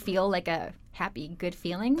 did you feel like a happy, good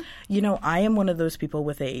feeling? You know, I am one of those people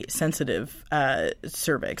with a sensitive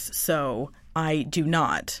cervix, so I do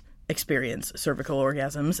not experience cervical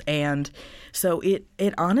orgasms. And so it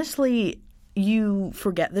honestly, you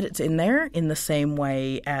forget that it's in there in the same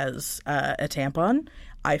way as a tampon,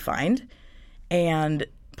 I find. And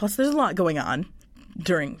plus, there's a lot going on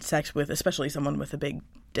during sex with, especially someone with a big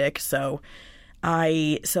dick. So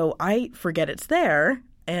I forget it's there,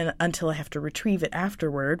 and until I have to retrieve it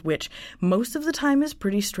afterward, which most of the time is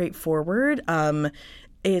pretty straightforward.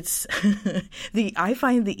 It's I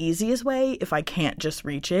find the easiest way, if I can't just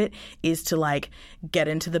reach it, is to like get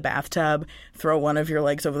into the bathtub, throw one of your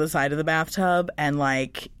legs over the side of the bathtub, and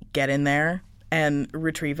like get in there and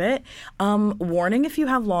retrieve it. Warning, if you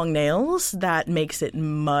have long nails, that makes it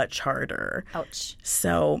much harder. Ouch.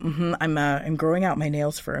 So I'm growing out my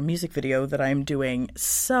nails for a music video that I'm doing.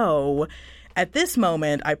 So at this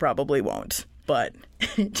moment, I probably won't. But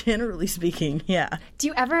generally speaking, yeah. Do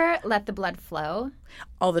you ever let the blood flow?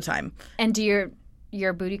 All the time. And do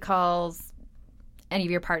your booty calls, any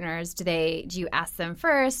of your partners, do you ask them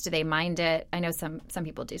first? Do they mind it? I know some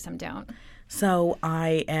people do, some don't. So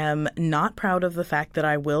I am not proud of the fact that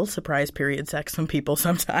I will surprise period sex from people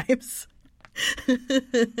sometimes.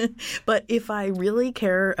 But if I really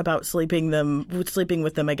care about sleeping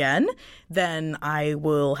with them again, then I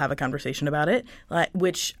will have a conversation about it.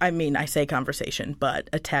 Which, I mean, I say conversation, but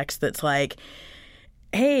a text that's like,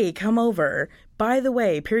 hey, come over. By the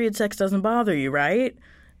way, period sex doesn't bother you, right?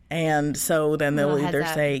 And so then they'll either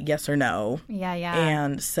say yes or no. Yeah.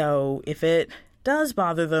 And so if it does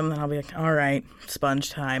bother them, then I'll be like, all right, sponge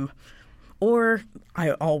time. Or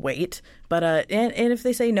I'll wait. But and if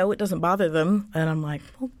they say no, it doesn't bother them, then I'm like,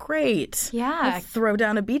 well, great. Yeah. We'll throw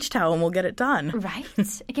down a beach towel and we'll get it done. Right.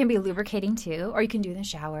 It can be lubricating too, or you can do it in the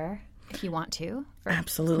shower if you want to.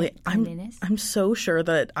 Absolutely. I'm so sure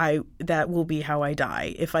that that will be how I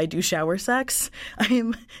die. If I do shower sex,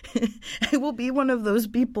 I will be one of those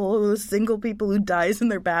single people who dies in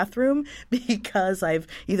their bathroom because I've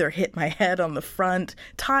either hit my head on the front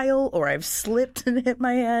tile or I've slipped and hit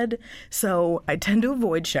my head. So I tend to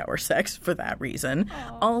avoid shower sex for that reason.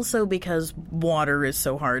 Aww. Also because water is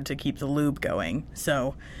so hard to keep the lube going.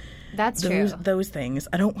 So that's true. Those things.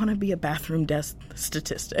 I don't want to be a bathroom death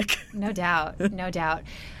statistic. No doubt.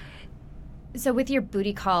 So with your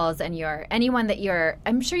booty calls and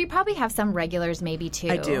I'm sure you probably have some regulars maybe too.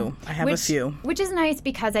 I do. I have a few. Which is nice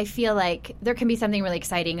because I feel like there can be something really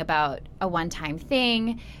exciting about a one-time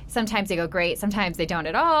thing. Sometimes they go great, sometimes they don't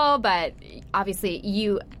at all, but obviously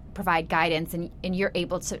you provide guidance and you're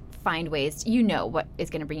able to find ways, what is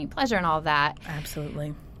going to bring you pleasure and all of that.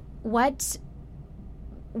 Absolutely.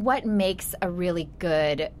 What makes a really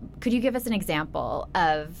good, could you give us an example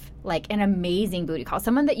of like an amazing booty call,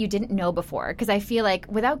 someone that you didn't know before? Because I feel like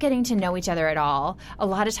without getting to know each other at all, a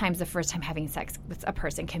lot of times the first time having sex with a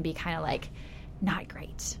person can be kind of like not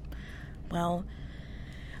great. Well,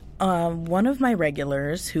 one of my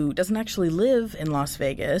regulars who doesn't actually live in Las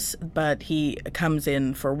Vegas, but he comes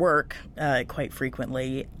in for work quite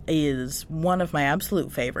frequently, is one of my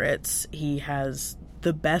absolute favorites. He has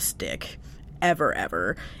the best dick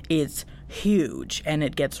ever. It's huge, and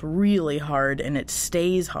it gets really hard, and it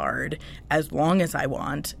stays hard as long as I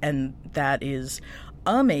want, and that is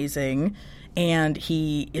amazing. And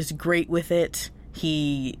he is great with it.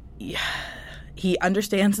 He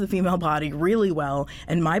understands the female body really well,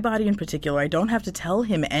 and my body in particular. I don't have to tell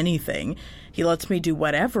him anything. He lets me do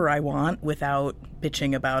whatever I want without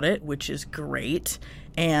bitching about it, which is great.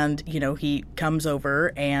 And, he comes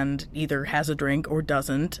over and either has a drink or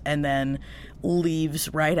doesn't, and then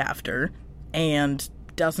leaves right after, and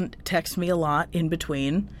doesn't text me a lot in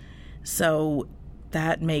between. So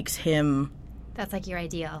that makes him... That's like your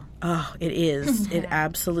ideal. Oh, it is. It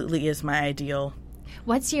absolutely is my ideal.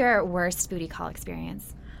 What's your worst booty call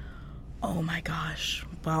experience? Oh my gosh.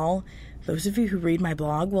 Well, those of you who read my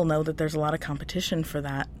blog will know that there's a lot of competition for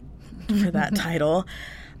that title.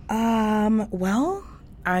 Well,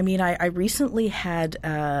 I mean, I recently had,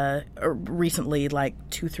 like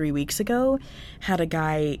 2-3 weeks ago, had a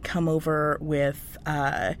guy come over with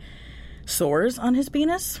sores on his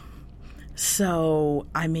penis. So,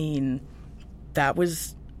 I mean, that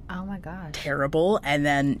was... Oh my gosh. Terrible. And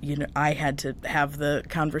then, I had to have the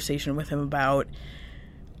conversation with him about,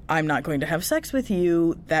 I'm not going to have sex with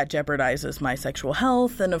you. That jeopardizes my sexual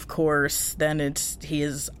health. And of course, then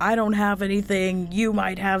I don't have anything. You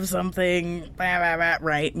might have something. Blah, blah, blah,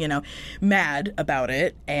 right? Mad about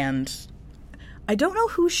it. And I don't know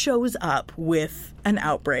who shows up with an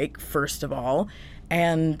outbreak, first of all.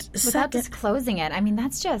 And without disclosing it. I mean,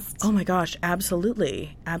 that's just... Oh my gosh,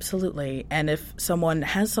 absolutely. Absolutely. And if someone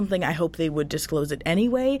has something, I hope they would disclose it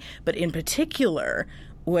anyway, but in particular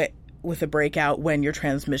with a breakout when your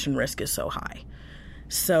transmission risk is so high.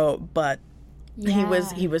 So, but yeah.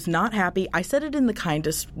 He was not happy. I said it in the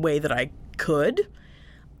kindest way that I could.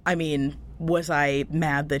 I mean, was I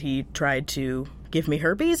mad that he tried to give me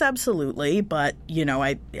herpes? Absolutely. But,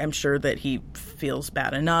 I'm sure that he feels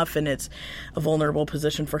bad enough, and it's a vulnerable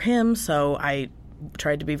position for him. So I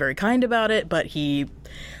tried to be very kind about it. But he,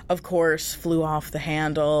 of course, flew off the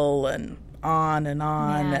handle and on and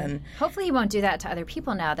on. Man. And hopefully he won't do that to other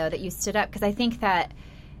people now, though, that you stood up. Because I think that,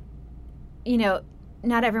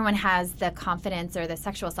 not everyone has the confidence or the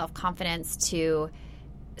sexual self-confidence to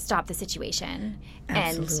stop the situation.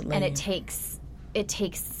 Absolutely. And it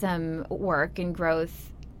takes some work and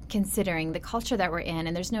growth considering the culture that we're in,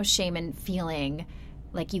 and there's no shame in feeling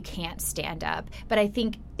like you can't stand up. But I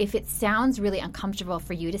think if it sounds really uncomfortable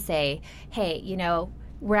for you to say, hey,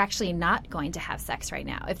 we're actually not going to have sex right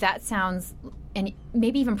now, if that sounds, and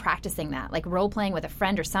maybe even practicing that, like role-playing with a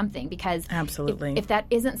friend or something, because absolutely, if that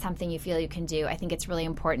isn't something you feel you can do, I think it's really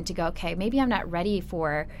important to go, okay, maybe I'm not ready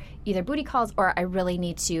for either booty calls, or I really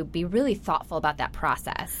need to be really thoughtful about that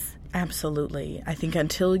process. Absolutely. I think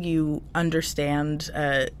until you understand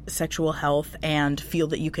sexual health and feel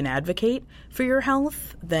that you can advocate for your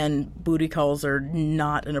health, then booty calls are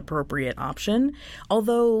not an appropriate option.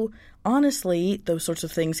 Although, honestly, those sorts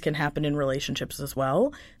of things can happen in relationships as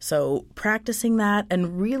well. So practicing that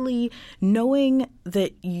and really knowing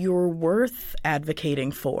that you're worth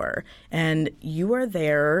advocating for, and you are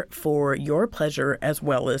there for your pleasure as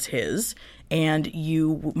well as his, and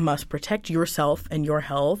you must protect yourself and your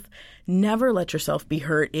health. Never let yourself be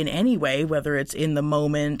hurt in any way, whether it's in the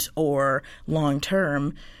moment or long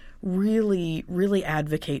term. Really, really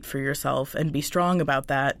advocate for yourself and be strong about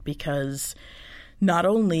that, because not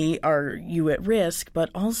only are you at risk, but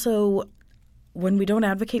also when we don't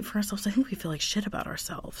advocate for ourselves, I think we feel like shit about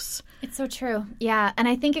ourselves. It's so true. Yeah. And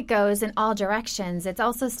I think it goes in all directions. It's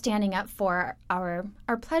also standing up for our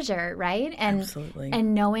pleasure, right? And, absolutely.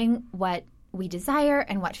 And knowing what we desire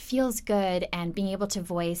and what feels good, and being able to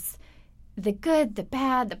voice the good, the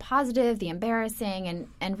bad, the positive, the embarrassing,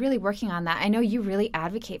 and really working on that. I know you really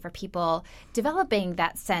advocate for people developing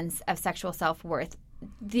that sense of sexual self-worth,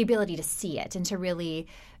 the ability to see it and to really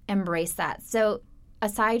embrace that. So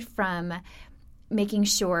aside from making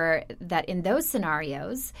sure that in those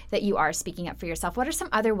scenarios that you are speaking up for yourself, what are some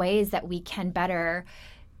other ways that we can better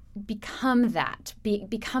become that,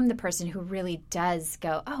 become the person who really does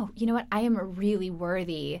go, oh, you know what, I am a really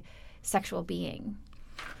worthy sexual being?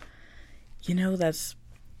 You know, that's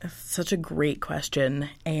such a great question,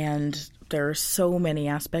 and there are so many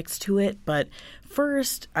aspects to it. But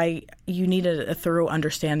first, you need a thorough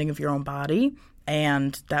understanding of your own body,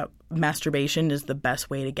 and that masturbation is the best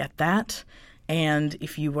way to get that. And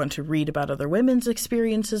if you want to read about other women's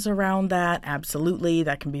experiences around that, absolutely,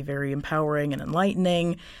 that can be very empowering and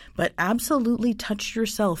enlightening. But absolutely touch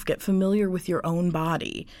yourself, get familiar with your own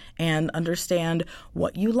body, and understand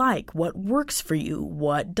what you like, what works for you,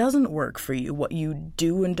 what doesn't work for you, what you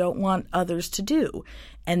do and don't want others to do.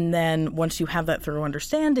 And then once you have that thorough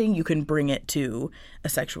understanding, you can bring it to a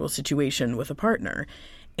sexual situation with a partner.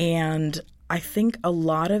 And I think a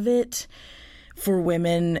lot of it for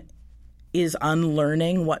women is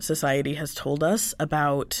unlearning what society has told us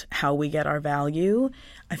about how we get our value.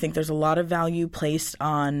 I think there's a lot of value placed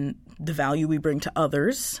on the value we bring to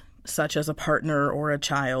others, such as a partner or a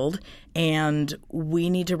child, and we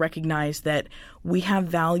need to recognize that we have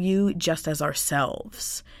value just as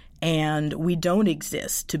ourselves, and we don't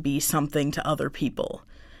exist to be something to other people.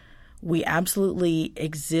 We absolutely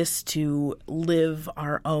exist to live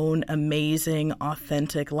our own amazing,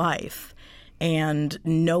 authentic life. And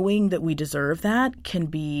knowing that we deserve that can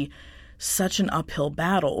be such an uphill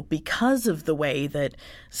battle because of the way that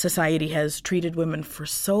society has treated women for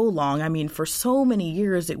so long. I mean, for so many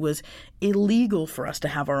years, it was illegal for us to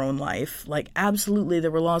have our own life. Like, absolutely,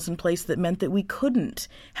 there were laws in place that meant that we couldn't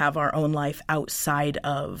have our own life outside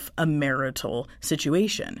of a marital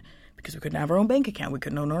situation, because we couldn't have our own bank account. We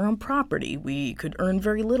couldn't own our own property. We could earn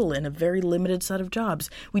very little in a very limited set of jobs.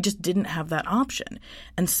 We just didn't have that option.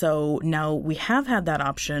 And so now we have had that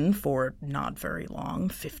option for not very long,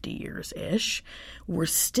 50 years-ish. We're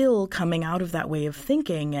still coming out of that way of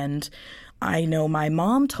thinking. And I know my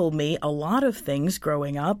mom told me a lot of things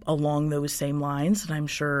growing up along those same lines, and I'm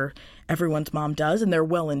sure everyone's mom does, and they're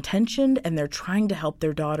well-intentioned, and they're trying to help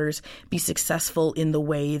their daughters be successful in the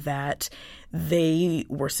way that they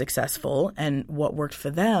were successful and what worked for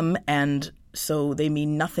them. And so they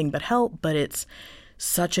mean nothing but help, but it's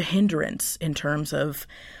such a hindrance in terms of,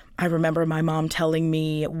 I remember my mom telling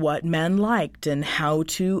me what men liked and how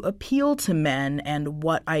to appeal to men and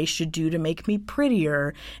what I should do to make me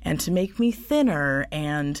prettier and to make me thinner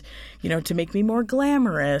and, you know, to make me more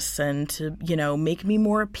glamorous and to, you know, make me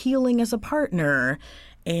more appealing as a partner.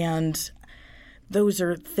 And those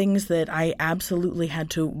are things that I absolutely had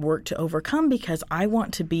to work to overcome because I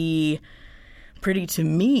want to be pretty to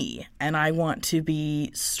me, and I want to be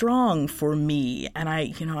strong for me, and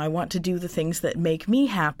I want to do the things that make me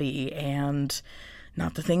happy and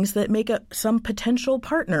not the things that make some potential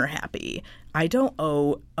partner happy. I don't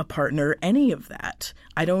owe a partner any of that.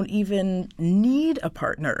 I don't even need a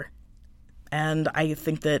partner. And I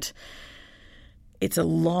think that it's a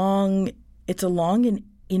long and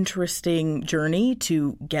interesting journey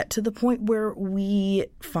to get to the point where we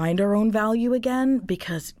find our own value again,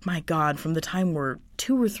 because my God, from the time we're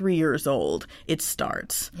 2 or 3 years old, it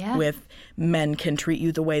starts with men can treat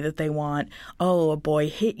you the way that they want. Oh, a boy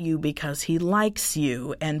hit you because he likes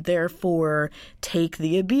you, and therefore take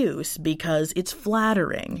the abuse because it's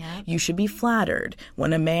flattering. Yeah. You should be flattered.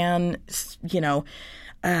 When a man,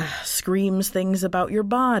 screams things about your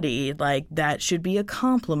body, like that should be a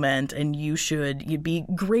compliment, and you'd be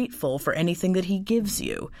grateful for anything that he gives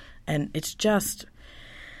you. And it's just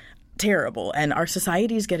terrible. And our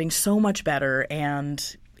society is getting so much better,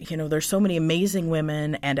 and there's so many amazing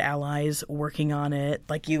women and allies working on it,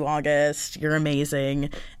 like you, August. You're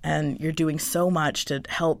amazing, and you're doing so much to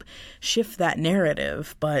help shift that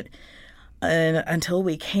narrative. But until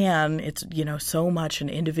we can, it's so much an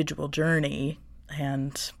individual journey.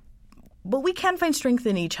 But we can find strength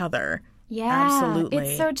in each other. Yeah, absolutely.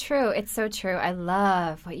 It's so true. It's so true. I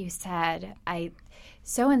love what you said.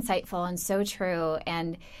 So insightful and so true.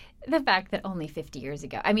 And the fact that only 50 years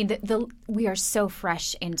ago, I mean, we are so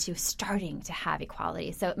fresh into starting to have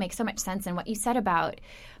equality. So it makes so much sense. And what you said about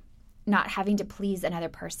not having to please another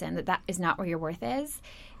person, that is not where your worth is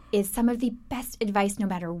some of the best advice, no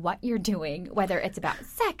matter what you're doing, whether it's about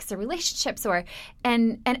sex or relationships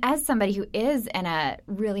and as somebody who is in a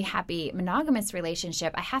really happy monogamous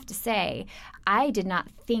relationship, I have to say, I did not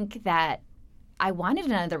think that I wanted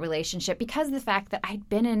another relationship because of the fact that I'd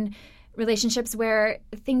been in relationships where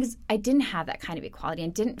I didn't have that kind of equality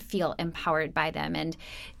and didn't feel empowered by them.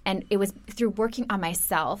 And it was through working on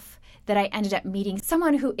myself that I ended up meeting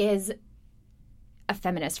someone who is a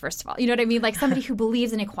feminist, first of all. You know what I mean? Like somebody who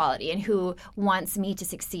believes in equality and who wants me to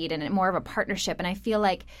succeed and more of a partnership. And I feel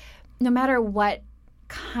like no matter what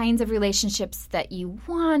kinds of relationships that you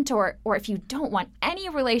want, or if you don't want any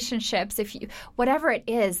relationships, whatever it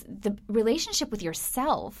is, the relationship with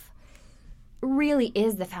yourself really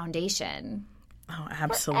is the foundation. Oh,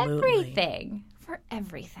 absolutely. For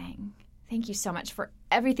everything. Thank you so much for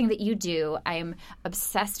everything that you do. I am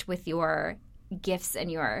obsessed with your gifts and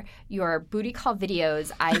your booty call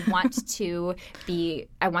videos. I want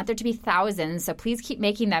there to be thousands, so please keep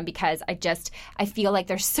making them, because I feel like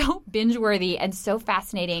they're so binge worthy and so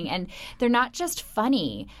fascinating, and they're not just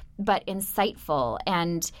funny but insightful,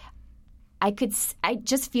 and I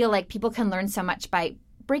just feel like people can learn so much by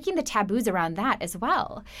breaking the taboos around that as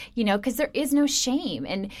well, because there is no shame.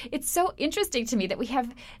 And it's so interesting to me that we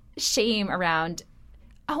have shame around,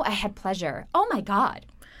 oh, I had pleasure. Oh my God.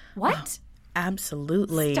 What? Oh,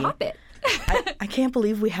 absolutely. Stop it. I can't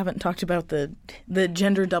believe we haven't talked about the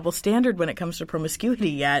gender double standard when it comes to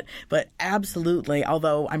promiscuity yet, but absolutely,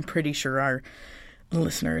 although I'm pretty sure our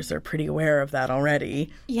listeners are pretty aware of that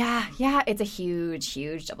already. Yeah, it's a huge,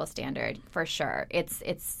 huge double standard for sure. It's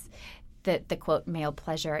the quote, male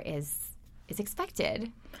pleasure is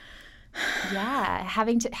expected. Yeah,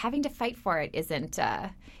 having to fight for it isn't.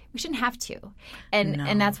 We shouldn't have to,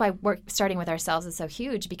 and that's why starting with ourselves is so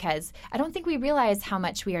huge, because I don't think we realize how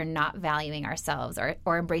much we are not valuing ourselves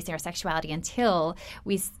or embracing our sexuality until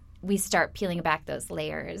we start peeling back those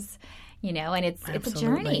layers, And it's a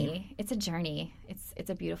journey. It's a journey. It's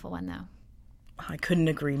a beautiful one, though. I couldn't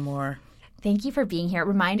agree more. Thank you for being here.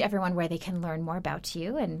 Remind everyone where they can learn more about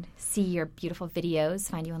you and see your beautiful videos,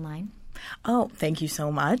 find you online. Oh, thank you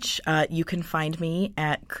so much. You can find me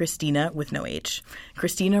at Christina with no H,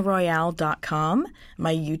 ChristinaRoyale.com.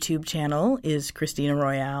 My YouTube channel is Christina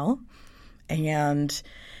Royale. And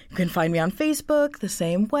you can find me on Facebook the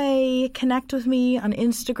same way. Connect with me on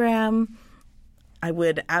Instagram. I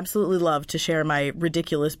would absolutely love to share my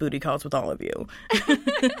ridiculous booty calls with all of you.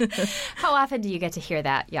 How often do you get to hear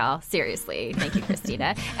that, y'all? Seriously. Thank you,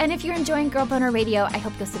 Christina. And if you're enjoying Girl Boner Radio, I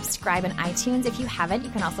hope you'll subscribe on iTunes. If you haven't,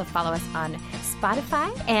 you can also follow us on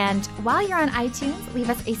Spotify. And while you're on iTunes,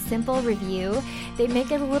 leave us a simple review. They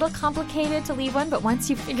make it a little complicated to leave one, but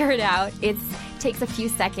once you figure it out, it takes a few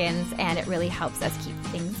seconds, and it really helps us keep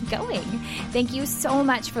things going. Thank you so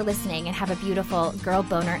much for listening, and have a beautiful Girl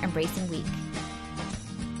Boner Embracing Week.